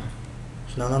işiltalayman da.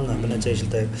 Şunu anlamda bir neçe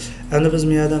işiltayım. Endi biz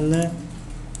mi adamni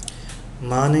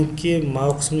manınki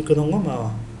ma kısmını koydun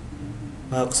mu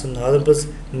ma kısmını. Hadi biz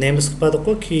neyimiz kıpadık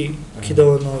o ki de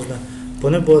onun ağzına.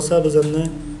 Bunu bolsa biz endi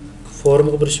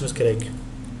formuga birishimiz kerak.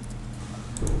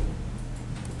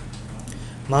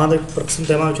 Mana bir qism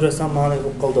tamam uchrasam mana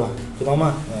bu qoldi.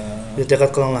 Bilaman.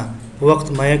 Diqqat qilinglar. Bu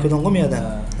vaqt maya ko'dingmi bu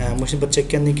yerdan? Mashina bir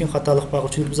chekkandan keyin xatolik bor.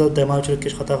 Chunki biz demo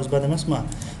uchratgach xatoimiz bor emasmi?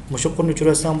 Mushu qurni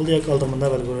uchrasam bo'ldi yoki oldimda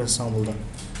balki uchrasam bo'ldi.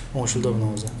 O'shildi buni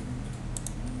o'zi.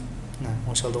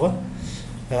 O'shildi-ku.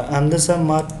 Endi sen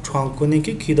ma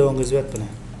chonkuniki kidongiz yo'q buni.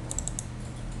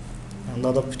 Endi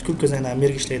da butkul ko'zingni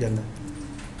Amerika ishlaydi endi.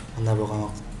 Unda bo'lgan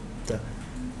vaqtda.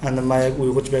 Endi maya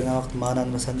uyg'urcha bergan vaqt ma'nan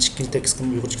masalan ikkinchi tekstni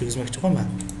uyg'urcha kirgizmoqchi man.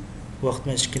 Bu vaqt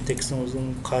men ikkinchi tekstni o'zim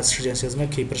qaysi shirjansi yozman,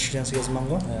 kipr shirjansi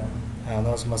yozman-ku.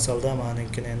 Hozir masalda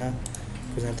ma'ninkini yana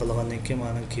ko'zini tanlagandan keyin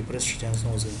ma'nan kipr shirjansini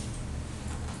o'zi.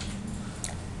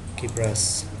 Kipras.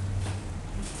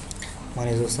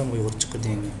 Mana yozsam uyg'urcha chiqadi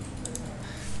endi.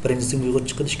 Birinchisi uyg'urcha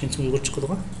chiqadi, ikkinchisi uyg'urcha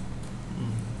chiqadi-ku.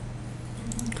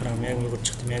 Qaramay uyg'urcha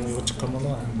chiqdi, men uyg'urcha chiqqan bo'ldi.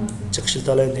 Chiqish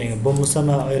talaydi degan. Bo'lmasa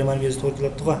men ayrimani yozib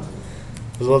to'g'rilabdi-ku.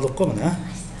 Bilib oldik-ku buni, ha?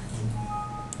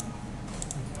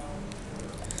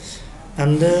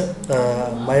 Endi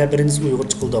maya birinchisi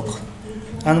uyg'urcha qildik.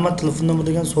 Endi men telefon nomeri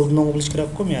degan so'l nomini bilish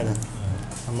kerak-ku menda.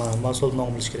 Ammo men so'l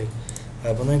nomini bilish kerak.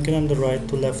 Bundan keyin endi right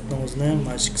to left nomini,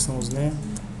 mashqisini o'zini,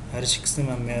 har ikkisini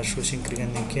men mana shu shin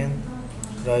kirgandan keyin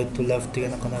right to left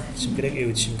deganni qanday qilishim kerak,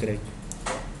 o'tishim kerak.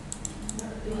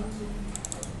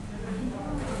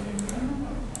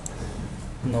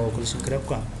 Nima qilishim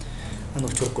kerak-ku? Endi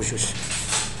uçur qo'shish.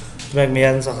 Demak,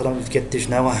 meyani saqlam o'tib ketdi,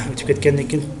 shunday o'tib ketgandan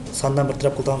keyin sondan bir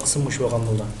taraf qilgan qism mush bo'lgan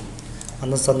bo'ldi.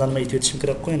 Endi sondan men aytib o'tishim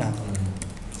kerak-ku yana.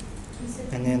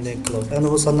 Endi close. Endi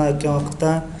bu sondan o'tgan vaqtda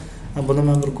buni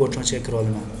men bir go'chonchaga kirib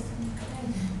olaman.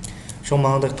 Shu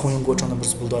ma'noda to'yin go'choni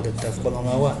birisi bo'ldi odatda.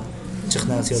 Qolama va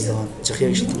chiqnas yozgan. Chiqya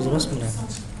ishlatamiz emas buni.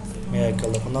 Men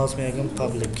aytganlar, bundan so'ng men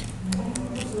public.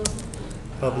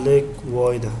 Public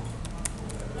void.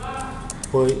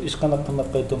 Voy hech qanday qilmay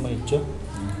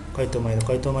qaytarmaydi.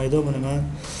 Qaytarmaydi. Buni men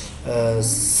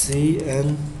cn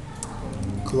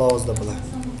close deb bilaman.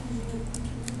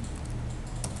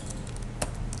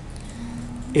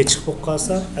 Echiq bo'lib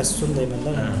qolsa, as-soon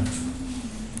deyman-da.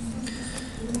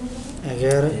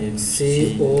 Agar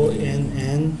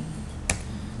conn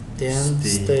then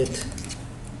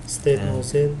state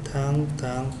bo'lsa tang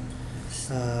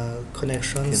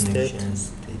connection state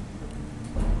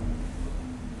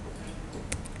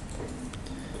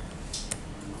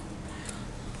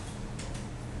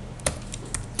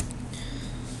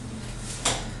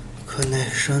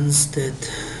connection state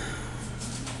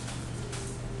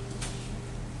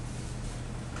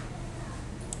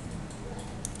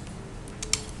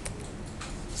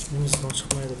Nasıl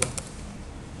çıkmaydı bu?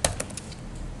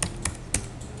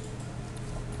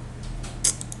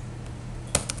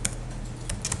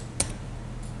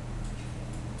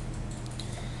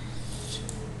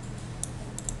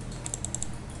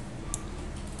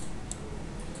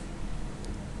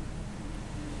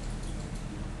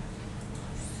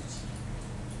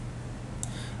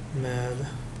 Merda.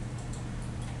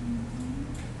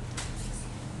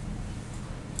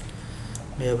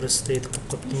 Meğer bir state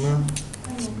kapattım mı?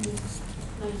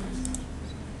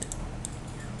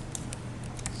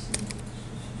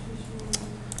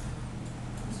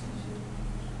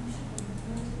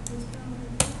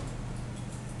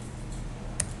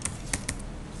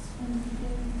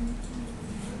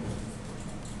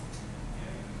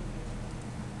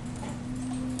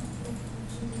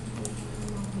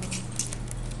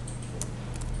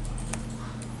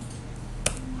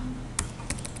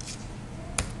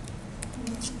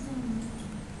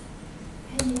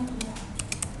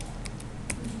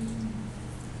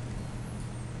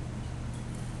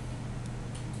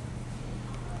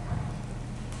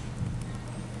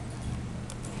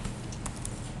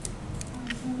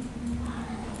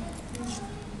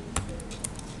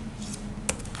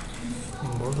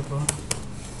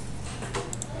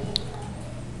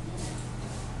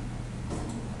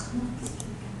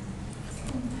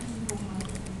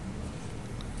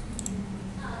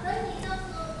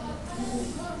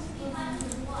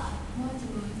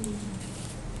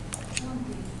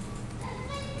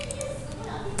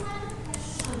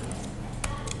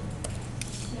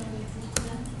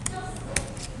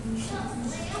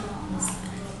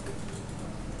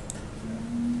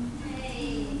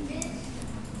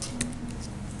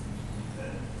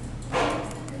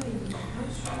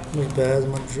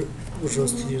 Bazı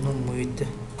ucuz stüdyonun muhitti.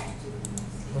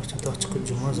 Başta çıkıp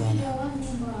cuma zamanı.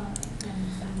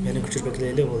 Meni küçük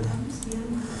bekleyeli oldu.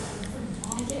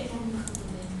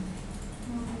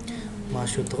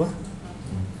 Maaş yurttuğa.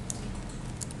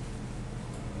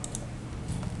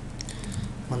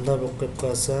 Manda bu qilib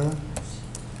qolsa,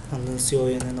 andan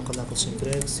CON'ni qanday qilishim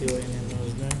kerak? CON'ni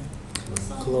o'zini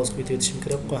close qilib etishim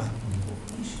kerak-ku.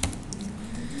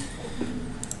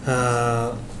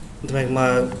 Demak,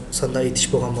 men sanda aytish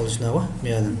bo'lgan bo'lishni-ku,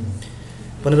 meni.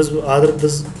 Buni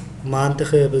biz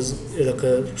mantiqi biz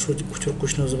shu uçur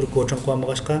qushni o'zi bir ko'chin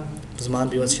qo'ymagancha biz mana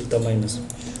bevosita ishlatolmaymiz.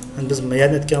 Biz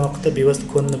meyani aytgan vaqtda bevosita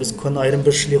konni biz kon ayrim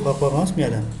bir shili qo'yib qo'yganmiz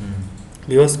meyani.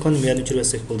 Bevosita konni meyani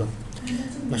o'chirsak bo'ldi.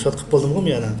 Mashot qilib bo'ldimmi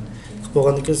meyani? Qilib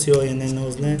bo'lgandan keyin CON'ni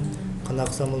o'zini qanday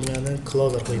qilsam bo'ldi meyani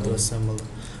close orqali yetib bo'ldi.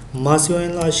 Ma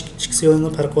CON'lar ichki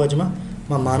CON'lar farqi bormi?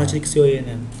 Men ma'nochilik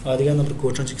CON'ni, adeganda bir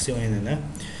ko'chinchilik CON'ni,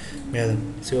 meyani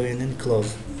CON'ni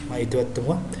close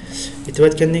aytayotdim-ku.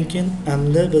 Aytayotgandan keyin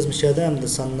endi biz mishada endi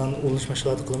sandan ulanish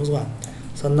mashg'uloti qilamiz-ku.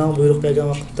 Sandan buyruq bergan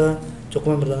vaqtda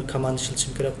cho'qima bir komanda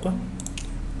ishlatishim kerak-ku.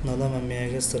 Mana men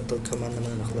menga sirtli komandani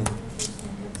aniqlayman.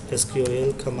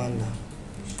 SQL komanda.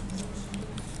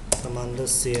 Komanda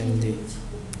cmd.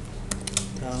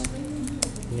 Tam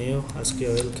new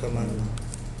SQL komanda.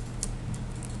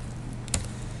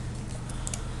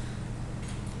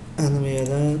 Endi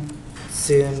menda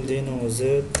cmd ni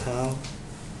o'zi tam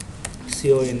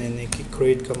CON'ni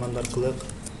create command orqali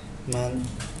men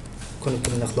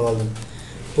konektorni aniqlab oldim.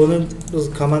 Buni biz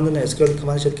komandani SQL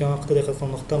komanda ishlatgan vaqtda diqqat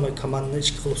qilmoqda, men komandani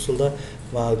ikki xil usulda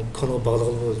va konu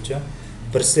bog'liq bo'licha.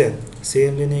 Birisi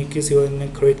CMD'ni CON'ni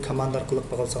create command orqali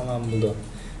bog'lasam ham bo'ldi.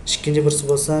 Ikkinchi birisi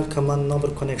bo'lsa commandning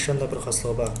bir connectionda bir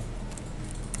xosligi bor.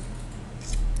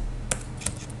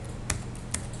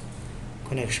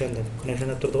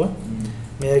 Connectionda turdi-ku.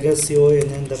 Menga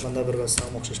CON'ni deb bunda bir bo'lsa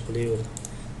o'xshash bo'layverdi.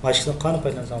 Başkasının qanı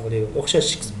paylansam bo'laydi. O'xshash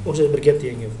bir gap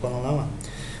degan gap qonunlama.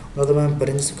 Unda men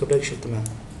birinchisi ko'proq ishlatdim.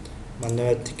 Men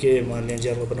navbatdagi ma'lumot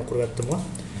jarg'ini quryaptim-ku.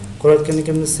 Quryotgandan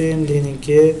keyin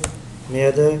CMD'ninki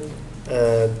menda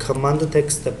command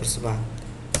text deb birisi bor.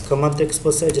 Command text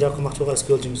bo'lsa ijro qilmoqchi bo'lgan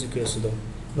SQL jumlasini ko'rsatadi.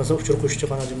 Nasıl uchur qo'shishcha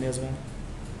qanday jumla yozaman?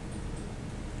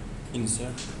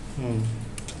 Insert.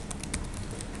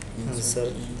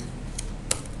 Insert.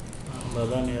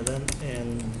 Badan yerden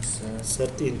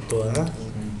insert into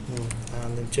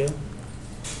andimcha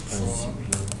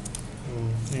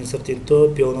insert into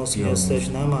pionos message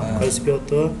nama qaysi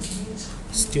pioto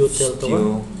steel to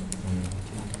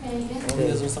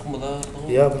Yazmasak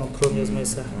bo'lardi. Ya buni prom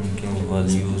yozmaysa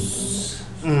Values.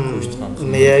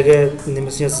 Meyaga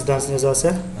nimasini zidansini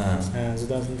yozasa?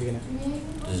 Zidansini degani.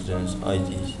 Zidans ID.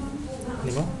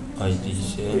 Nima?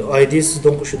 ID siz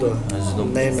qo'shidi.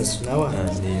 Names nima?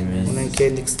 Uning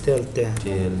keyin xtel de.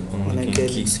 Uning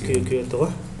keyin xqq.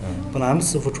 Buni ham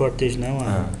sıfır shortage nima?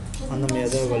 Ana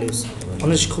meyada values.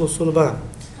 Uni ish qilib usul bor.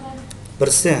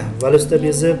 Birisi valuesda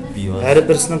bezib, har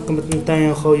birisining qiymatini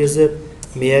tayinlab yozib,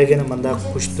 meyagani manda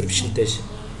qo'shib turib ishlatish.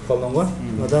 Qolganmi?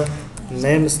 Bunda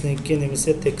namesniki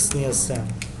nimasi tekstni yozsam.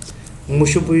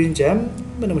 Mushu bo'yicha ham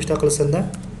buni mushta qilsanda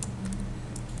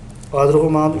adrog'i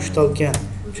ma'lum 3 talkan.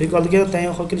 Çünkü aldığı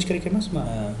tayin xil kelish kerak emasmi?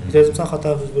 Yozibsan xato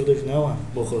so'z birda shunday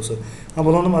bu xilsi. Ha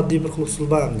bularning oddiy bir xil usul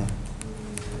bor endi.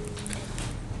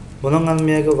 Buning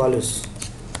almayaga values.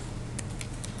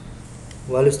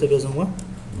 Values deb yozammi?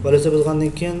 Values deb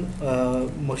yozgandan keyin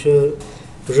o'sha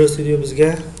Visual Studio bizga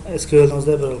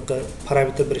SQL'imizda bir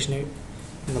parametr berishni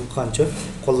nima qancha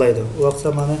qo'llaydi. U vaqtda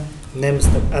mana names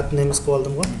deb add names qilib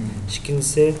oldim-ku.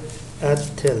 Ikkinchisi add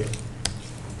tel.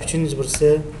 Uchinchi birisi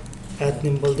add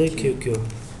name bo'ldi qq.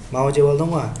 Mana javob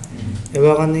oldim-ku.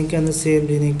 Evagandan keyin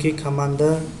cmd'ninki komanda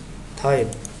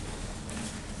type.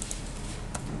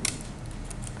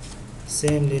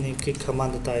 cmd'ninki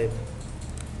komanda type.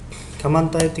 Command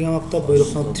type degan vaqtda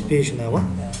buyruqning tipi shunday-ku.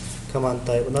 Command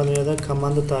type. Bundan yerda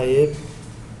command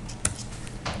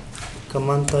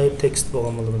type text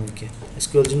bo'lgan bo'ldi buniki.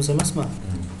 SQL jumlasi emasmi?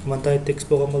 Command type text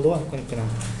bo'lgan bo'ldi-ku.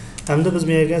 Endi biz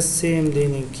menga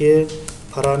cmd'ninki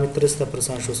parameters deb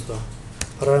birsan shu usta.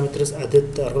 Parameters added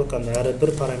orqali qanday har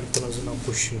bir parametrni o'zini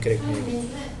qo'shishim kerak.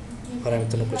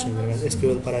 Parametrni qo'shishim kerak.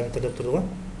 SQL parameter deb turdi-ku.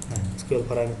 SQL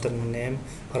parameterning name,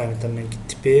 parameterning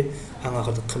tipi, eng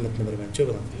oxirgi qiymatni bergancha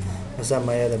bu. Masalan,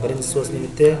 mayada birinchi so'z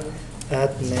limiti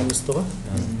add names to'g'ri.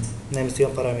 Names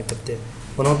degan parametrda.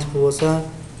 Buning tipi bo'lsa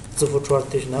sıfır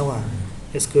shortage nima?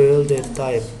 SQL data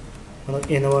type. Buni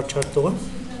anywhere chart to'g'ri.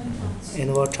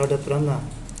 Anywhere chart deb turanda.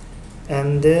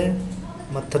 Endi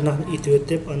matrnaqni itib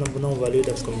o'tib, ana buning value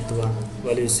deb qo'ydi va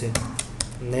valuesi.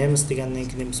 Names degandan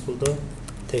names bo'ldi,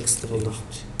 text bo'ldi.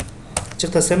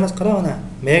 Chiqta semas qara ona.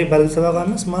 Menga belgilab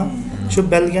olganmiz-mi? Shu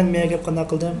belgigan menga qanday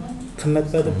qildim? Qimmat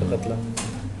berdim faqatla.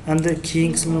 Endi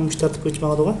keyingisini mushtartib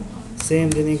qo'yishmoqdi-ku.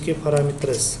 Same deninki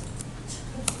parameters.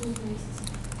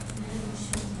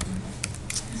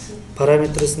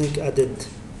 Parametresning adet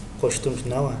qo'shdim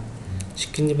shunava.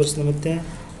 Ikkinchi birisi nima edi?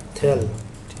 Tel.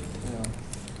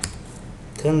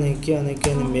 Telninki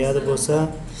anakani meyada bo'lsa,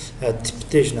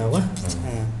 tipda shunava.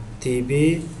 DB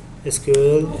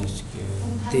SQL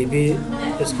DB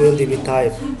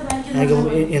type. Agar bu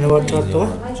inverter to,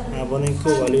 buningki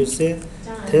valuesi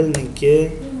telninki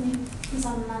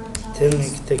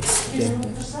text.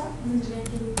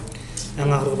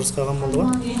 Eng oxirgi birisi qolgan bo'ldi.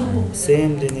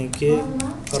 Same deninki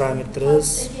parameters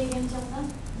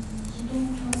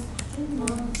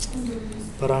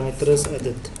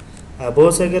edit.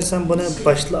 Bo'lsa agar sen buni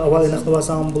avval aniqlab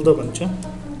olsang bo'ldi buncha.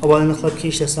 Avval aniqlab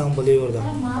keyin ishlasang bo'laverdi.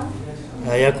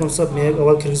 Yakun men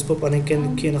avval kirgizib qo'yib, keyin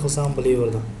aniqlasam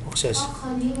bo'laverdi. O'xshash.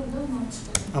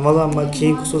 Amma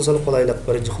keyin usul solib qolaylik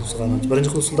birinchi usulda.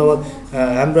 Birinchi usulda avval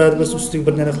ham bir ustiga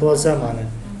bir aniqlab olsam mana.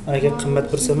 Agar qimmat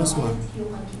birsa emasmi?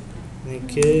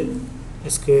 Meniki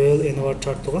SQL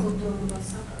inverter to'g'ri.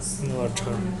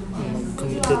 Inverter.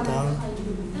 Qimmatdan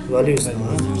values nima?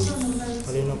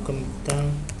 Values qimmatdan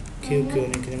QQ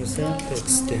niki nimasi?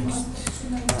 Text.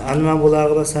 Ana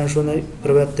bularga sen shuni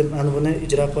privatdim, ana buni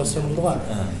ijro qilsam bo'ladi.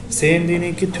 Sen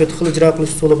deyinki 4 xil ijro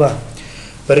qilish usuli bor.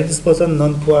 Birinchisi bo'lsa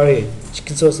non query,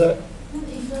 ikkinchisi bo'lsa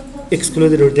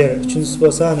exclude reader, uchinchisi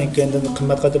bo'lsa anaqandan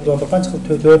qimmat qaytarib bir qancha xil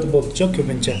 4 bo'ldi-ku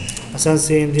ko'pincha. Masalan,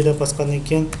 sen deyda bosgandan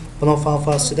keyin buni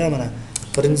fanfasida mana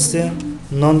birinchisi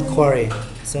non query.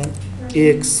 Sen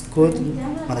exclude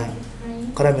mana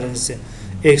qarang birinchisi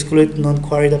exclude non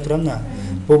query deb turamda.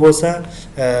 Bu bo'lsa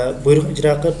buyruq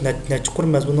ijro qilib necha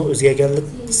mazmunni o'zgarganlik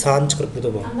soni chiqarib beradi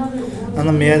bu.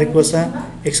 Ana meyalik bo'lsa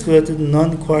exclude non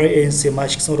query ANC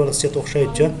mashqning ro'lasiga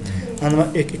o'xshaydi. Ana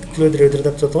exclude reader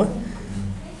deb turadi.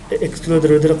 Exclude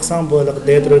reader qilsam bo'ladi,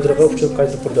 dead readerga o'xshab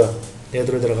qaytarib turadi. Dead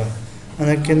readerga.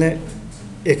 Ana keyin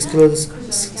exclude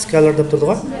scalar deb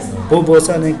turadi. Bu bo'lsa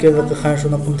ana keyin qan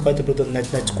shuni qimmat qaytarib turadi.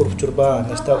 Necha qurib turba,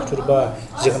 nechta turba,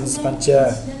 yig'imiz qancha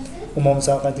umuman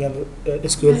saqlangan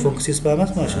SQL funksiyasi bor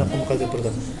emasmi? Shuni qilib qaytarib turadi.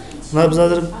 Mana biz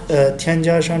hozir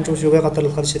Tianja shancha yo'ga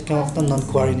qatorlik qilishayotgan vaqtda non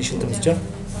query ni ishlatamiz-ku.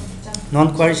 Non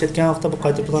query ishlatgan vaqtda bu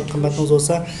qaytarib turgan qimmatimiz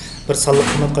bo'lsa, bir sonli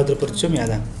qimmat qaytarib turibdi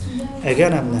miyada.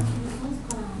 Agar hamda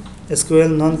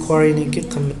SQL non query niki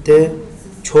qimmati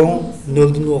cho'ng 0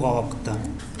 dan bo'lgan vaqtda.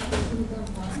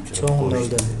 Cho'ng 0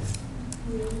 dan.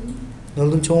 0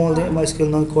 dan cho'ng bo'ldi, SQL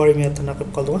non query miyatdan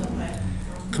qilib qoldi-ku.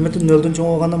 Qimmati 0 dan cho'ng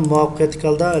bo'lganda muvaffaqiyatli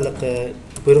holda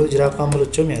buyruq ijro qilgan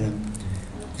bo'ladi-ku miyada.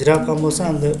 Ijro qilgan bo'lsa,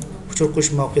 endi uçur qo'sh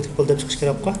muvaffaqiyatli holda chiqish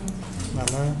kerak-ku.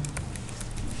 Mana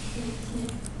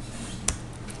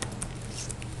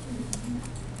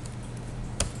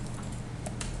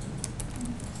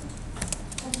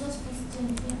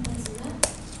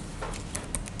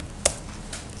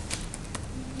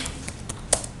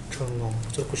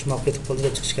qo'sh muvaffaqiyatli holda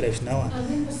chiqish kerak shunday.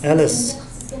 Elis.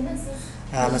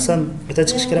 Masalan, bitta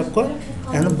chiqish kerak-ku.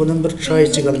 Endi buni bir shoy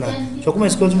chigalma. Cho'qma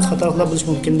SQL'imiz xato qilib bo'lish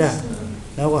mumkin-da.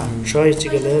 Nima? Shoy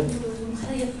chigilib.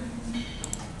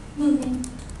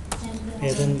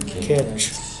 Eden catch.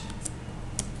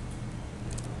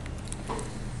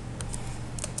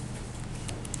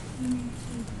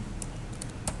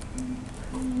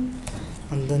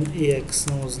 And then EX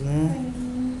ni o'zini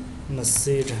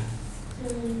message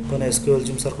buni SQL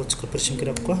jim sarqib chiqib berishim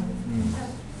kerak-ku.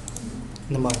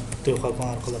 Nima to'yxalqon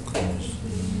orqali.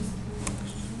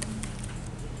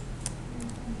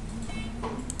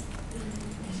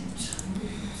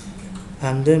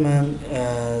 Hamda men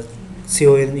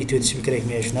CO'ni aytib o'tishim kerak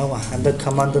men shuna va hamda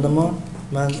komandani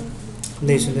men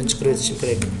neysundan chiqarib o'tishim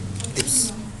kerak.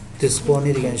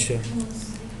 Disponi degan shu.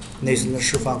 Neysundan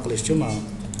shu fan qilish uchun men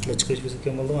ular chiqarish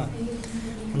kerak bo'ldimi?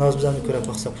 Mana o'z bizani ko'rib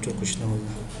baqsaq uchuq qo'shishni bo'ldi.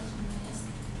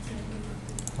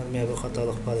 Men bu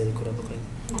xatolik bor edi ko'rib qo'ying.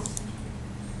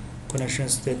 Connection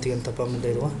state degan topamiz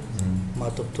deydi-ku.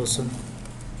 Matub to'sin.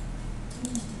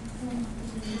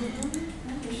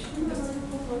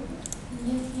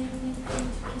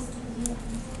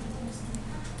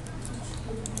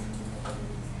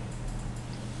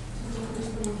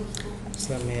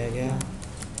 Islamiyaga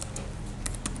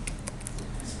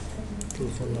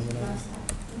telefon nomeri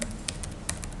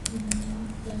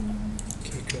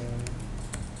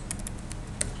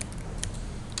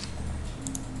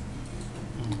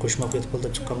qo'shmoq etib qo'lda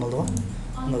chiqqan bo'ldi-ku.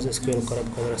 O'zi SQL qarab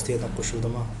qoldirasiz degan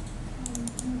qo'shildimi?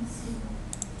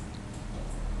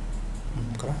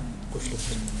 Qara,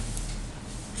 qo'shilibdi.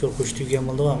 Shu qo'shtirgan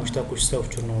bo'ldi-ku, mushta qo'shsa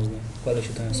uchurni o'zini.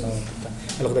 Qolishdan hisobda.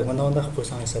 Albatta mana unda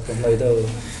qo'shsam hisoblanmaydi.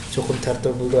 Cho'qim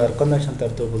tartib bo'ldi, har qanday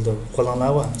tartib bo'ldi.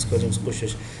 Qo'llanma SQL'imiz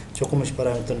qo'shish. Cho'qimish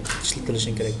parametr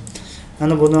ishlatilishi kerak.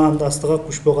 Ana buni anda astiga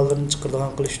qush boğalarını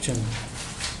chiqaradigan qilish uchun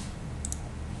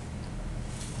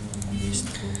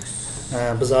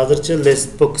biz hozircha list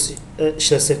box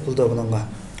ishlasak bo'ldi bunga.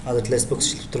 Hozir list box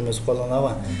ishlab turmiz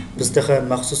qo'llanaba. Bizda ham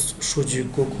maxsus shu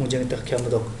jiku kunjani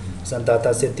tahkamdoq. Sen data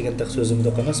set degan taq so'zimda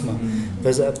emasmi?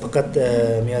 Biz faqat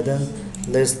miyadan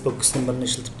list boxni birini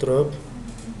ishlatib turib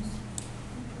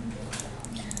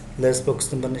list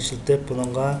boxni birini ishlatib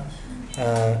bunga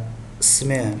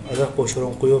ismi, agar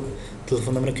qo'shirib qo'yib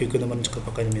telefon nomerini, ko'k nomerini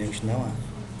chiqarib qo'ymaymiz shundaymi?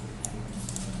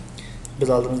 Biz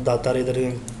oldimizda data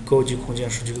readerning koji kunjan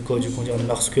shu jiku koji kunjan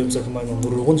maxsus ko'msak mayli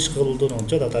nurg'un ish qildi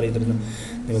uncha data readerni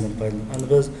nimadan paydo. Endi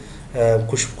biz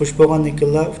qo'shib bo'lgandan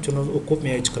keyin uchun o'qib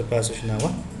miyaga chiqarib qo'yasiz shundaymi?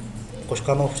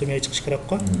 Qo'shqanni o'qishga miyaga chiqish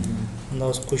kerak-ku. Unda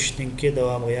o'z qo'shishninki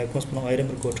davomiga yakmas buni ayrim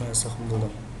bir ko'rchon yasak bo'ldi.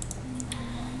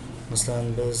 Masalan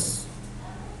biz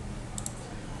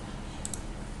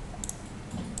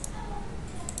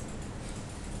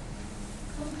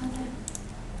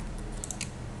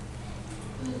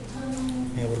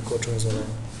bir ko'rchon yazalım.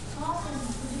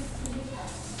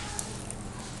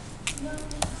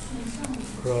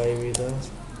 Private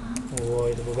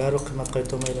void bu bari qiymat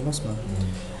qaytarmaydi emasmi?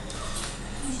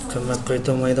 Qiymat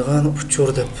qaytarmaydigan uchur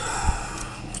deb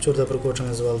bir ko'rchon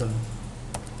yozib oldim.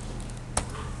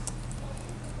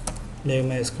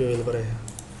 Nega SQL baray?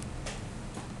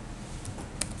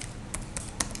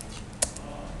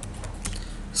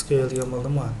 SQL degan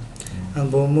bo'ldimi?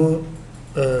 Endi bu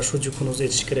shu jukuni o'zi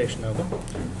aytish kerak shunaqa.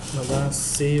 Bunda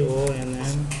CONN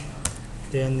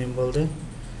degan nima bo'ldi?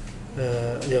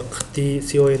 Yo'q,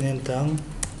 CONN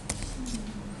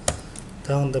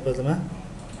tang deb bilma.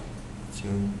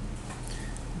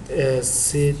 C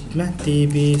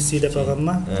TBC deb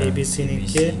olganmi? TBC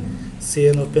niki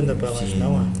CN open deb olgan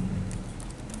shunaqa.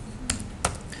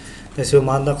 Nasib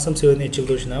manda qilsam CONN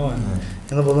ichildi shunaqa.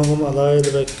 Yana bo'lgan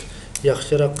alayda bak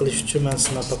yaxshiroq qilish uchun men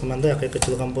sinab boqmanda haqiqiy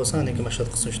qilgan bo'lsa, aniki mashg'ulot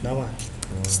qilsin shunaqa.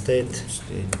 State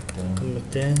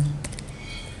qimmati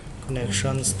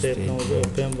connection state node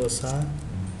open bo'lsa,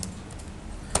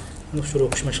 ushbu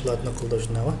o'qish mashg'ulotini qildi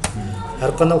shunaqa.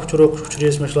 Har qanday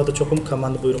o'qish mashg'uloti cho'qim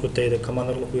komanda buyruq o'taydi,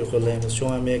 komandalar buyruq qo'llaymiz.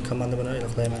 Shunga men komanda bilan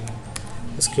iloqlayman.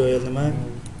 SQL nima?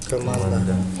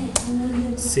 Komanda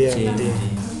cmd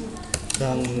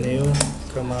new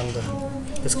komanda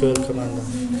SQL komanda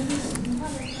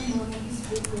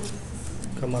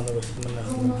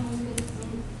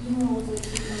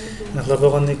naqla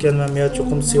bo'lgandan keyin men miya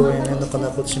cho'qim CONN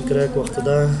qanday qilishim kerak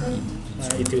vaqtida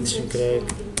aytib o'tishim kerak.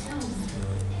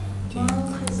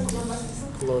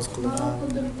 Close qilaman.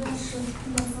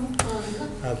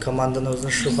 Komandani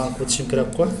o'zini shu bank o'tishim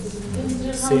kerak-ku.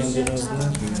 CMDni o'zini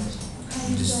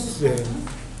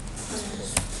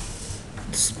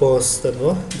dispose deb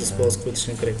dispose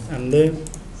o'tishim kerak. Endi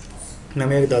men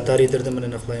data readerdan buni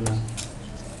aniqlayman.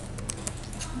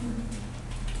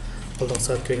 Qo'ldan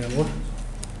sat kelgan bu.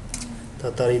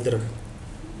 Data reader.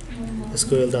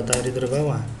 SQL data reader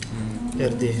bormi?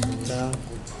 RD tang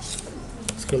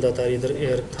SQL data reader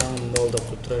tang 0 deb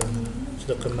qo'yib turadi.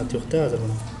 Juda qimmat yo'q-da hozir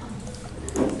buni.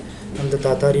 Endi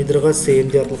data readerga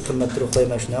CMD orqali qimmat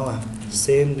ruxlayman shunaqa.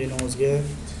 CMDni o'ziga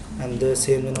endi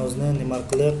CMDni o'zini nima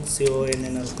orqali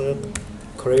CONN orqali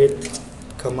create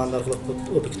command orqali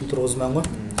obyektni turg'izman-ku.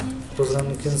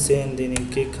 Turg'izgandan keyin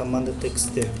CMDningki command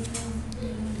text'i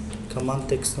command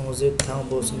textning o'zi tang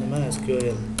bo'lsin nima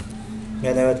SQL.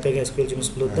 Men avatdagi SQL jimiz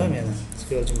bo'ldi-da, meni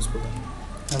SQL jimiz bo'ldi.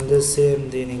 Endi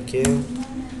CMDningki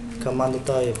command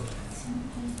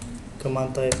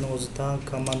type'ni o'zi tang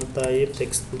command type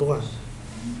text bo'ldi-ku.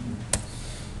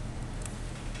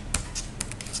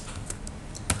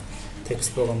 Text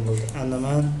bo'lgan bo'ldi. Endi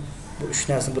men bu uch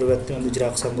narsani bir vaqtda endi ijro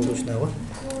qilsam bo'ldi shunaqa.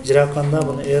 Ijro qilganda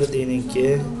buni rdningki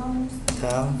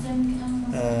tang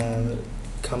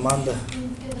komanda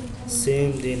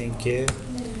cmdningki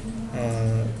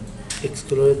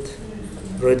exclude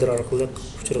reader orqali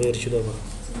uchirib berishdi bu.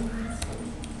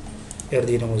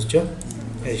 rdning o'zicha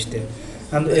işte.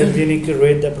 Endi rdningki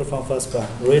read deb bir funksiya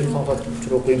bor. Read funksiyasini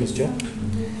uchirib qo'yamiz-chi.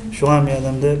 Shu ham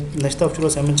yerdanda nechta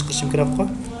uchirsa men chiqishim kerak-ku.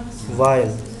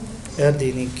 While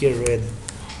rdningki read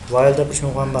while deb shu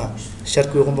ham bor. Shart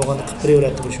uyg'un bo'lganda qilib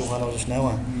beraveradi bu shu ham o'zi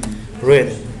shunaqa. Read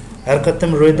har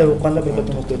qatam read deb o'qganda bir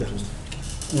qatam o'qiydi.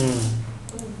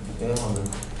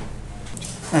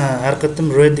 Har qatam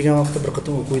read degan vaqtda bir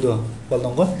qatam o'qiydi.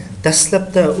 Bo'ldingmi?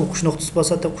 Dastlabda o'qish nuqtasi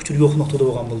bo'lsa, uchur yo'q nuqtada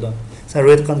bo'lgan bo'ldi. Sen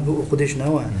read qilib o'qidi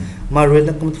shunaqa. Men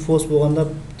readni qilib false bo'lganda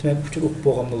demak uchur o'qib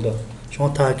bo'lgan bo'ldi. Shunga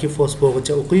taki false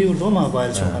bo'lguncha o'qiyverdi, men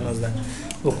while shu xonazda.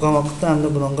 O'qigan vaqtda endi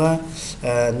bunga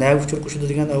nega uchur qo'shidi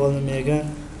degan avval nimaga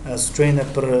string deb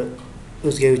bir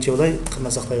o'zgaruvchi bo'lay qilma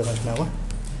saqlaydigan shunaqa.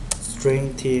 String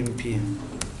tmp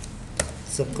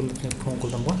dastlab qimmatni kon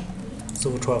qildim qo'y.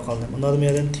 Suv choy qildim. Undan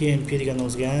men TMP degan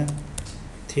o'zga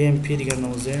TMP degan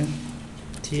o'zi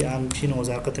TMP ni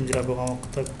o'zi haqiqatan jira bo'lgan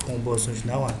vaqtda kon bo'lsin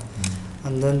shunday.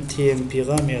 Undan TMP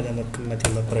ga men qimmat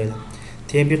yo'llab beraydi.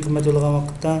 TMP qimmat yo'llagan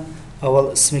vaqtda avval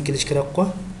ismi kelish kerak qo'y.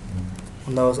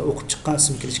 Undan sonra o'qib chiqqan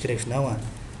ism kelish kerak shunday.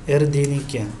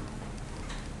 RD-niki.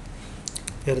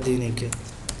 RD-niki.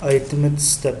 Item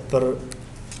step 1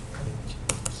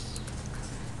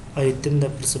 item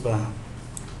deb bilsa ba.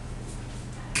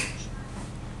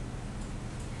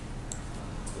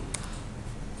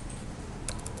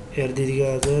 RD degan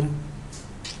hozir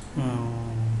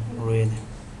red.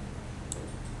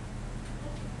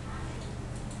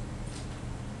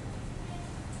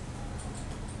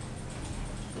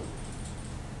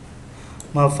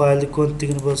 Ma fayl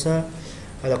kontigini bo'lsa,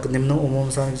 aloqa nimani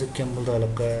umumiy soni kuzatgan bo'ldi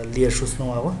aloqa liyashusni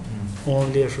va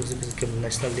umumiy liyashusni kuzatgan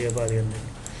national liya bor endi.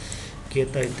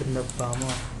 Get item deb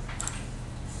bama.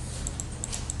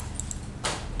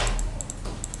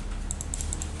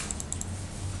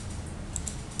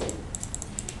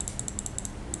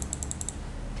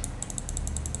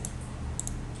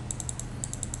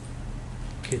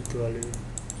 Get value.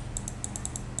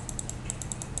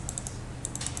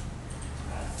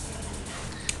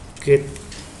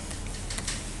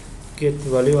 Get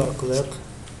value orqali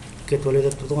get value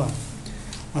deb turdi.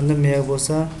 Unda men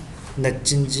bo'lsa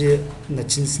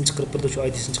nechingisini chiqarib turdi, shu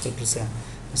ID'sini chiqarib tursa.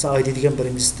 Mesela ID degan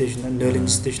birinchi station,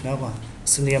 0-station bor.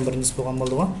 Ism degan birinchisi bo'lgan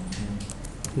bo'ldi-ku.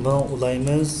 Buni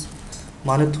ulaymiz.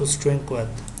 Mana to string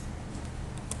qo'yadi.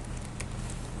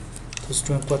 To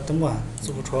string qo'ydim-ku. Siz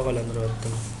bu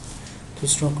cho'g'alantiryaptim. To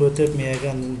string qo'yib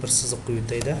menga bir siziq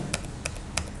qo'yaydi.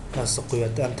 Nasıl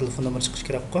qo'yadi? Am telefon nomeri chiqish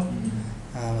kerak-ku.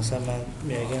 Masalan,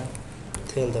 menga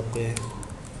tel deb qo'yay.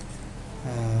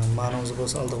 Mana o'zi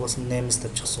bo'lsa oldiga bo'lsa names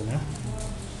deb chiqsin, ha.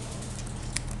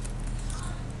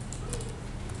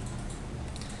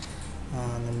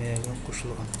 Nimaga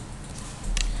qo'shilgan.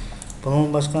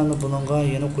 Bundan boshqa bunga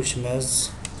yana qo'shimiz.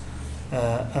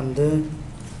 Endi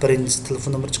birinchi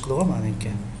telefon nomeri chiqdi-ku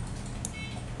meniki.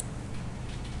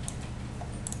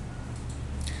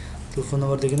 Telefon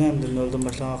nomeri degani endi 0 dan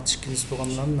boshlagan vaqt ikkinchisi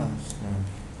bo'lganlarmi?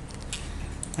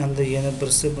 Endi yana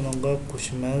birisi bunga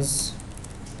qo'shimiz.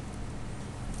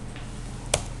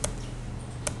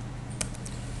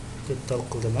 Detal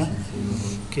qildimi?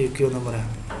 QQ nomeri.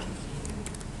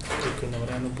 QQ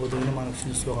nomeri endi bu degani mana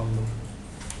shuni so'ragam bu.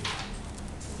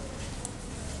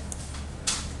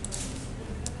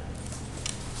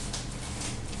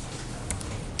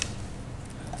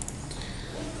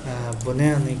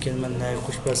 Buni keyin men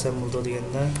qo'shib bersam bo'ldi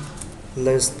deganda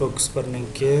list box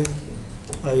birninki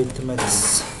items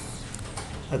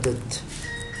added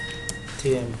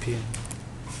tmp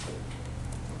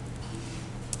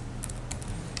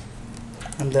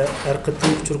endi har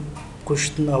qatim uchirib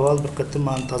qo'shishdan avval bir qatim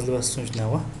mani tozalab olsin shunday.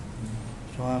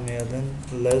 Shuna men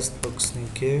list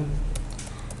boxninki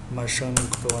mashina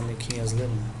qo'ygandan keyin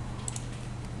yoziladi.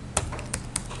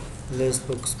 List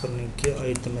box birninki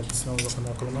items nomini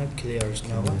qanday qilaman? Clear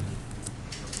shunday.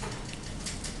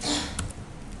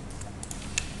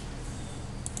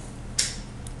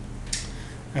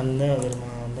 Endi agar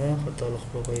mana xatolik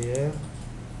bo'lg'aya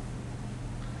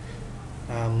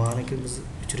maniki biz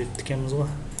uchirib ekanmiz-ku.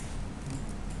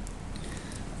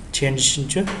 Change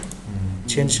shuncha.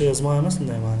 Change yozmaymiz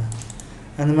bunday mana.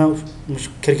 Endi men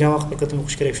kirgan vaqt bir qatim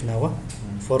o'qish kerak shunday-ku.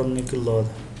 Formniki load.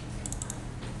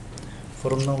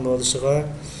 Formdan loadishiga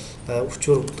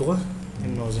uchiribdi-ku.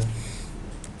 Endi o'zi.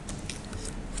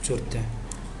 Uchiribdi.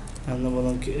 Endi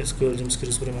buniki SQL jim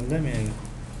skript so'ramanda menga.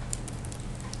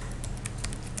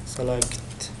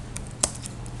 Select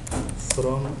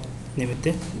from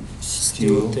nimeti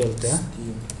student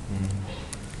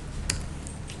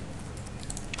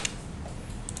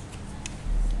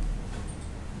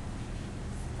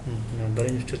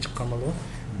birinchi uchir chiqqan bo'ldi.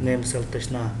 Name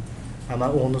seltashna. Ama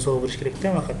onu so'rash kerak-da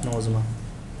vaqtni o'zima.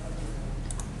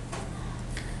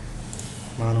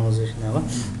 Mana o'zi shunday.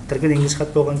 Tarkib ingliz xat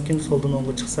bo'lgan keyin soldan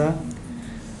o'ngga chiqsa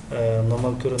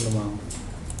normal ko'rindi mana.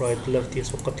 Right left diye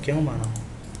so'qatgan mana.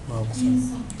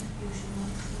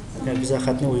 Ya biz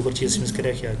xatni uyg'urcha yozishimiz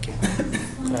kerak yoki.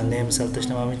 Qara name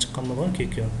seltashna mana chiqqan bo'lgan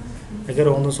keyin. Agar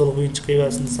ondan so'l bo'yin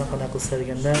chiqaversin desa qanaqa qilsa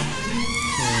deganda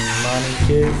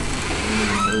meniki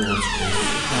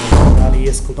mani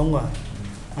yes qildim-ku.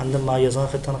 Endi men yozgan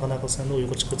xatni qanaqa qilsam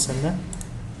uyg'urcha qilsam-da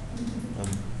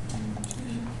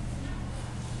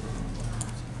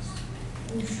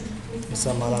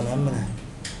mesela malana mana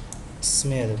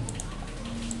ismi edi.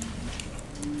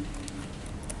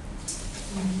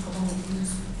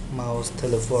 Mouse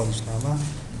telefon ishlama.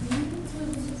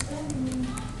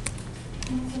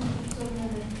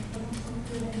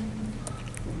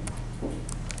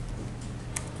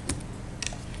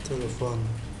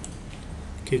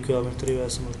 kilometri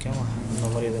versin bo'lgan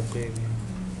nomer edib qo'yaymi.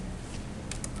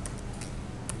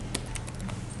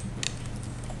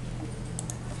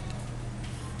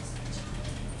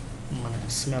 Mana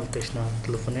ismel tashna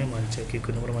telefoni mancha kiko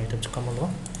nomer aytib chiqqan bo'ldi.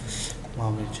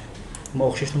 Ma'lumotchi. Ma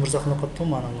o'xshash nomer saqlab qolibdi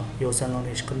mana. Yo sanlarni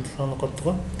hech qanday saqlab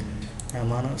qolibdi.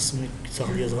 Mana ismini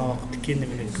saqlab yozgan vaqtda keyin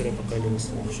nimani ko'rib qo'yamiz.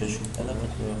 O'xshash talab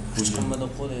qilib. Chiqmadi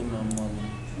qo'yayman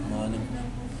ma'lum.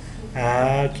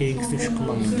 Keyingisi shu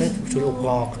qilmoqda, ushul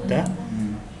o'qigan vaqtda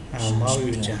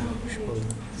ma'lumotcha shu bo'ldi.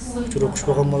 Ushul o'qish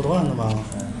bo'lgan bo'ldi-ku nima.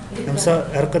 Misol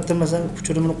har qatda masalan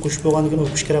uchurimni qo'shib bo'lganligini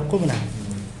o'qish kerak-ku buni.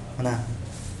 Mana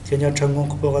sen changon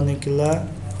qilib bo'lgandan keyin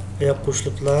oyoq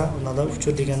qo'shiliblar, undan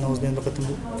uchur deganni o'zini endi qatim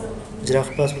ijro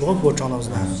qilib pas bo'lgan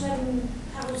go'chonimizni.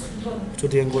 Uchur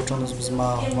degan go'chonimiz biz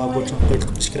ma go'chon qo'yib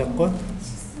qilish kerak-ku.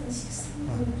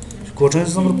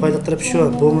 Go'chonimizning bir foyda tarafi shu,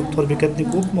 bu tor bekatning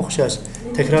ko'p o'xshash.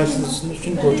 Takrorlash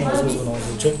uchun go'chonimiz buni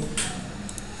o'zicha.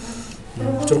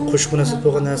 Uchur qo'shib nasib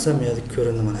bo'lgan narsa menda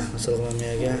ko'rindi mana. Masalan,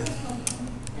 menga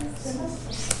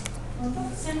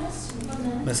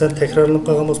Mesela tekrarlanıp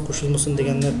qalğanmız qo'shilmasin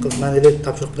deganni men elbet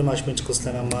topshiriq bilan mana shuncha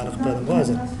qilsam men ma'ni qilib berdim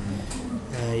hozir.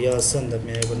 Yozsin deb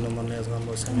men bir nomerni yozgan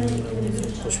bo'lsam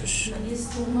qo'shish.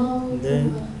 Endi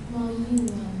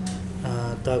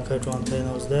taka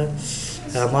jo'ntayimizda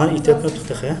ma'ni itibni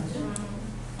tutdi ha.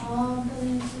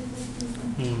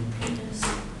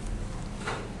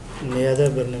 Neyada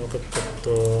bir nima qilib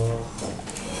tutdi.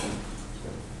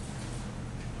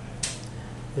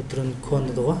 O'tirin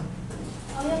kondiga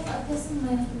Ayak arkasını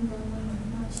mı yaptın bana?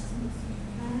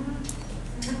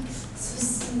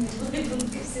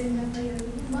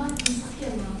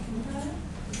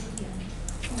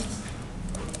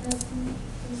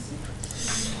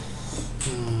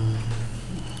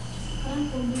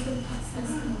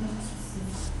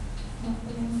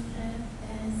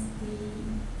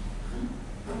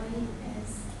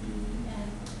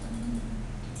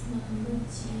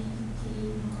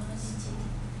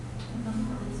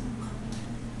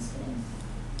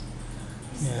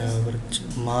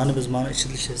 Ma'ni biz mana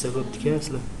ichilishga sababdik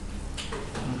asli.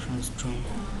 Shunisi uchun.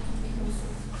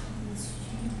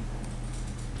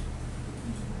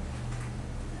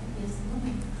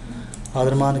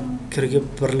 Hozir mani kirgib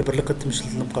birli qattim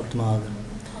ishlatilib qolibdi hozir.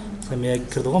 Samiyaga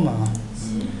kirdi-ku mana.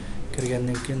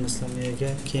 Kirgandan keyin Islamiyaga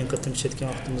keyin qattim ishlatgan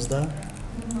vaqtimizda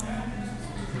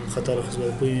xatolik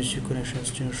xizmat bu yunishi connection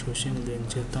uchun shu shingildan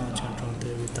chetdan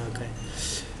chanchontirib takay.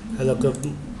 Halaqa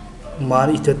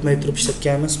mani itetmay turib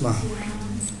ishlatganmizmi?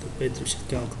 Petrib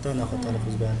ishlatgan vaqtda ana xatolik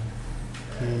xizmat.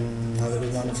 Hozir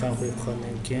bizlarni fan qo'yib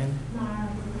qo'ygandan keyin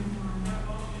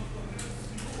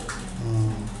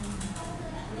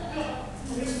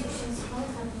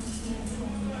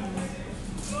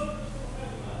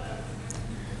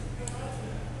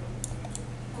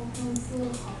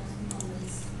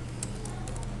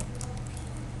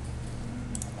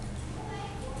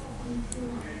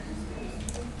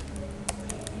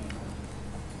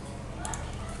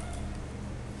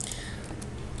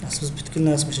Siz bütün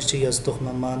nasıl bir şey yazdık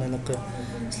men ma'nini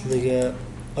sizlarga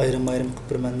ayrim-ayrim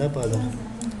qilib beraman deb hozir.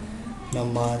 Men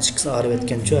ma'ni ikkisi arab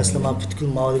etgancha asli men butkul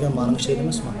ma degan ma'ni şey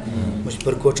emasmi? Mush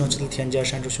bir ko'chonchilik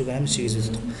jashan shu ham ichiga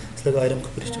yozdik. Sizlarga ayrim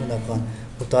qilib berishim deb qo'ygan.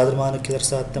 Bu hozir ma'ni kelar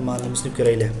soatda ma'nimizni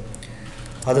ko'raylik.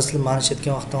 Hozir sizlar ma'ni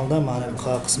chetgan vaqtingizda ma'ni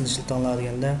qa qismini ishlatanglar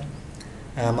deganda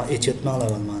men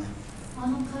echetmanglar ma'ni.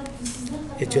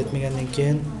 Echetmagandan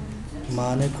keyin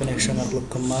ma'ni connection qilib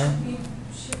qilmay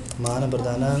ma'ni bir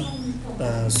dana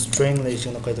string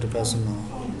lejini qaytarib bersin.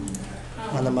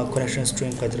 Mana men connection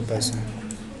string qaytarib bersin.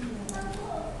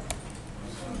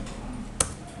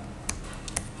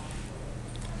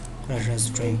 Connection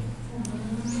string.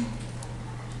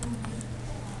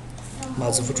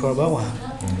 Mazfu çorba var.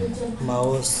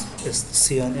 Mouse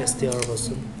cn str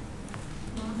basın.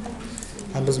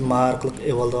 Biz marklık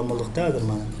evaldan buldukdadır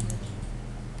mana.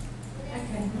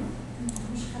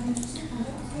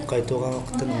 Qayto'gan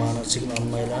vaqtda ma'ni chigin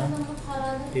olmaylar.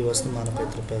 Bevosita ma'ni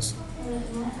qaytarib bersin.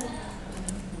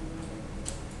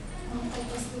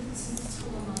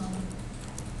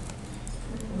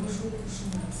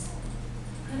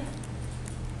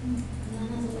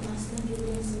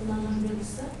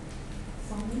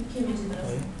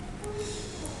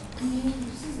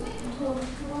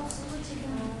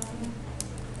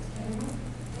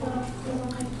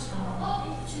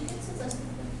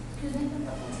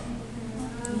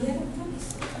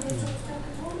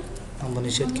 Bunu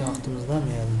işletken vaqtimizda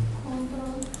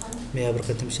men bir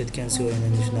qatim ishlatgan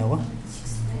sevoyini shunaqa.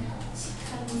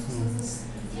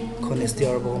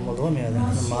 Connector bo'lgan bo'ldi men.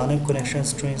 Ma'ni connection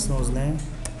strings ni o'zini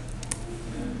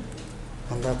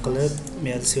anda qilib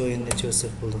men sevoyini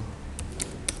chizib bo'ldi.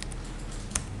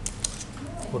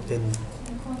 Open.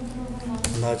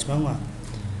 Bunda açmam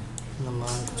nima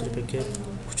kuchur peki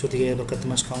kuchur degan bir qattiq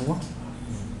mashqan bor.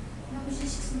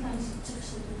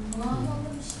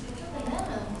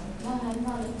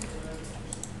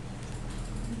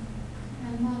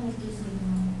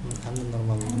 Hamda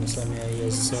normal. Mesela men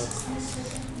yazsak,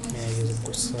 men yazib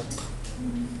tursak.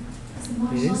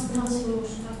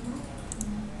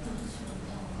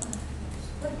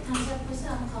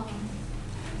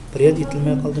 Priyat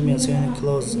itilmay qoldim ya seni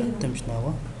close etdim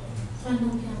shunaqa.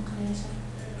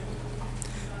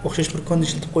 O'xshash bir konni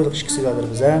ishlatib qo'ydik ikkisiga hozir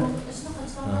biz ha.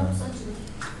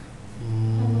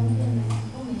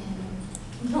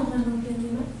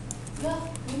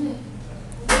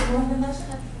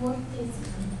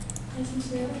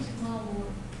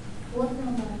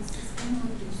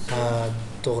 Ha,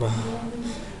 to'g'ri.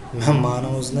 Men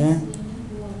ma'nomizni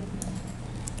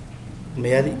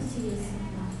men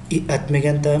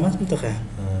etmagan emasmi taqa?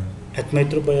 Etmay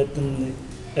turib bayatdan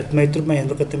etmay turib men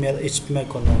endi qatam ya eshitmay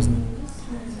qolamizni.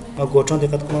 Ma go'chon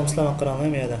diqqat qilmaslar men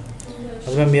qaramayman ya.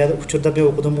 Hozir men yerda uchurda bir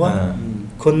o'qidim-ku.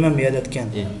 Konmam yerda etgan.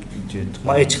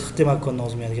 Ma chiqdi ma konni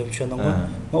o'zim yerga tushundim-ku.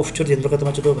 Ma uchur endi qatam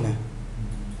ochdi buni.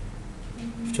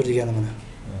 Uchur degani mana.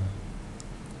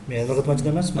 Men endi qatam ochdi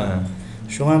emasmi?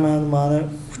 Shunga men mana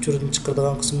uchurni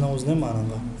chiqirdigan qismdan o'zim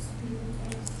ma'noga.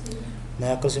 Ne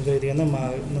qilishim kerak deganda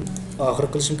men oxir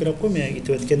qilishim kerak-ku, men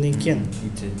yetib o'tgandan keyin.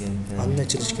 Andan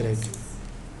chilish kerak.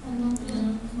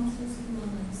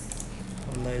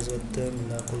 Bunday izotda,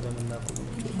 bunday qildim.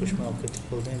 Turqishma olib ketib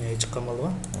bo'ldi, men chiqqan bo'ldi-ku.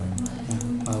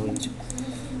 Ha, bo'yicha.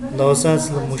 Bunday bo'lsa,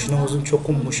 sizlar mushuning o'zini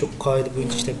cho'qim mushuq qoida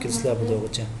bo'yicha ishlab kelsizlar bu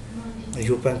do'g'richa.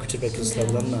 Yo'pan kuchib kelsizlar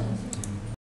bilanmi?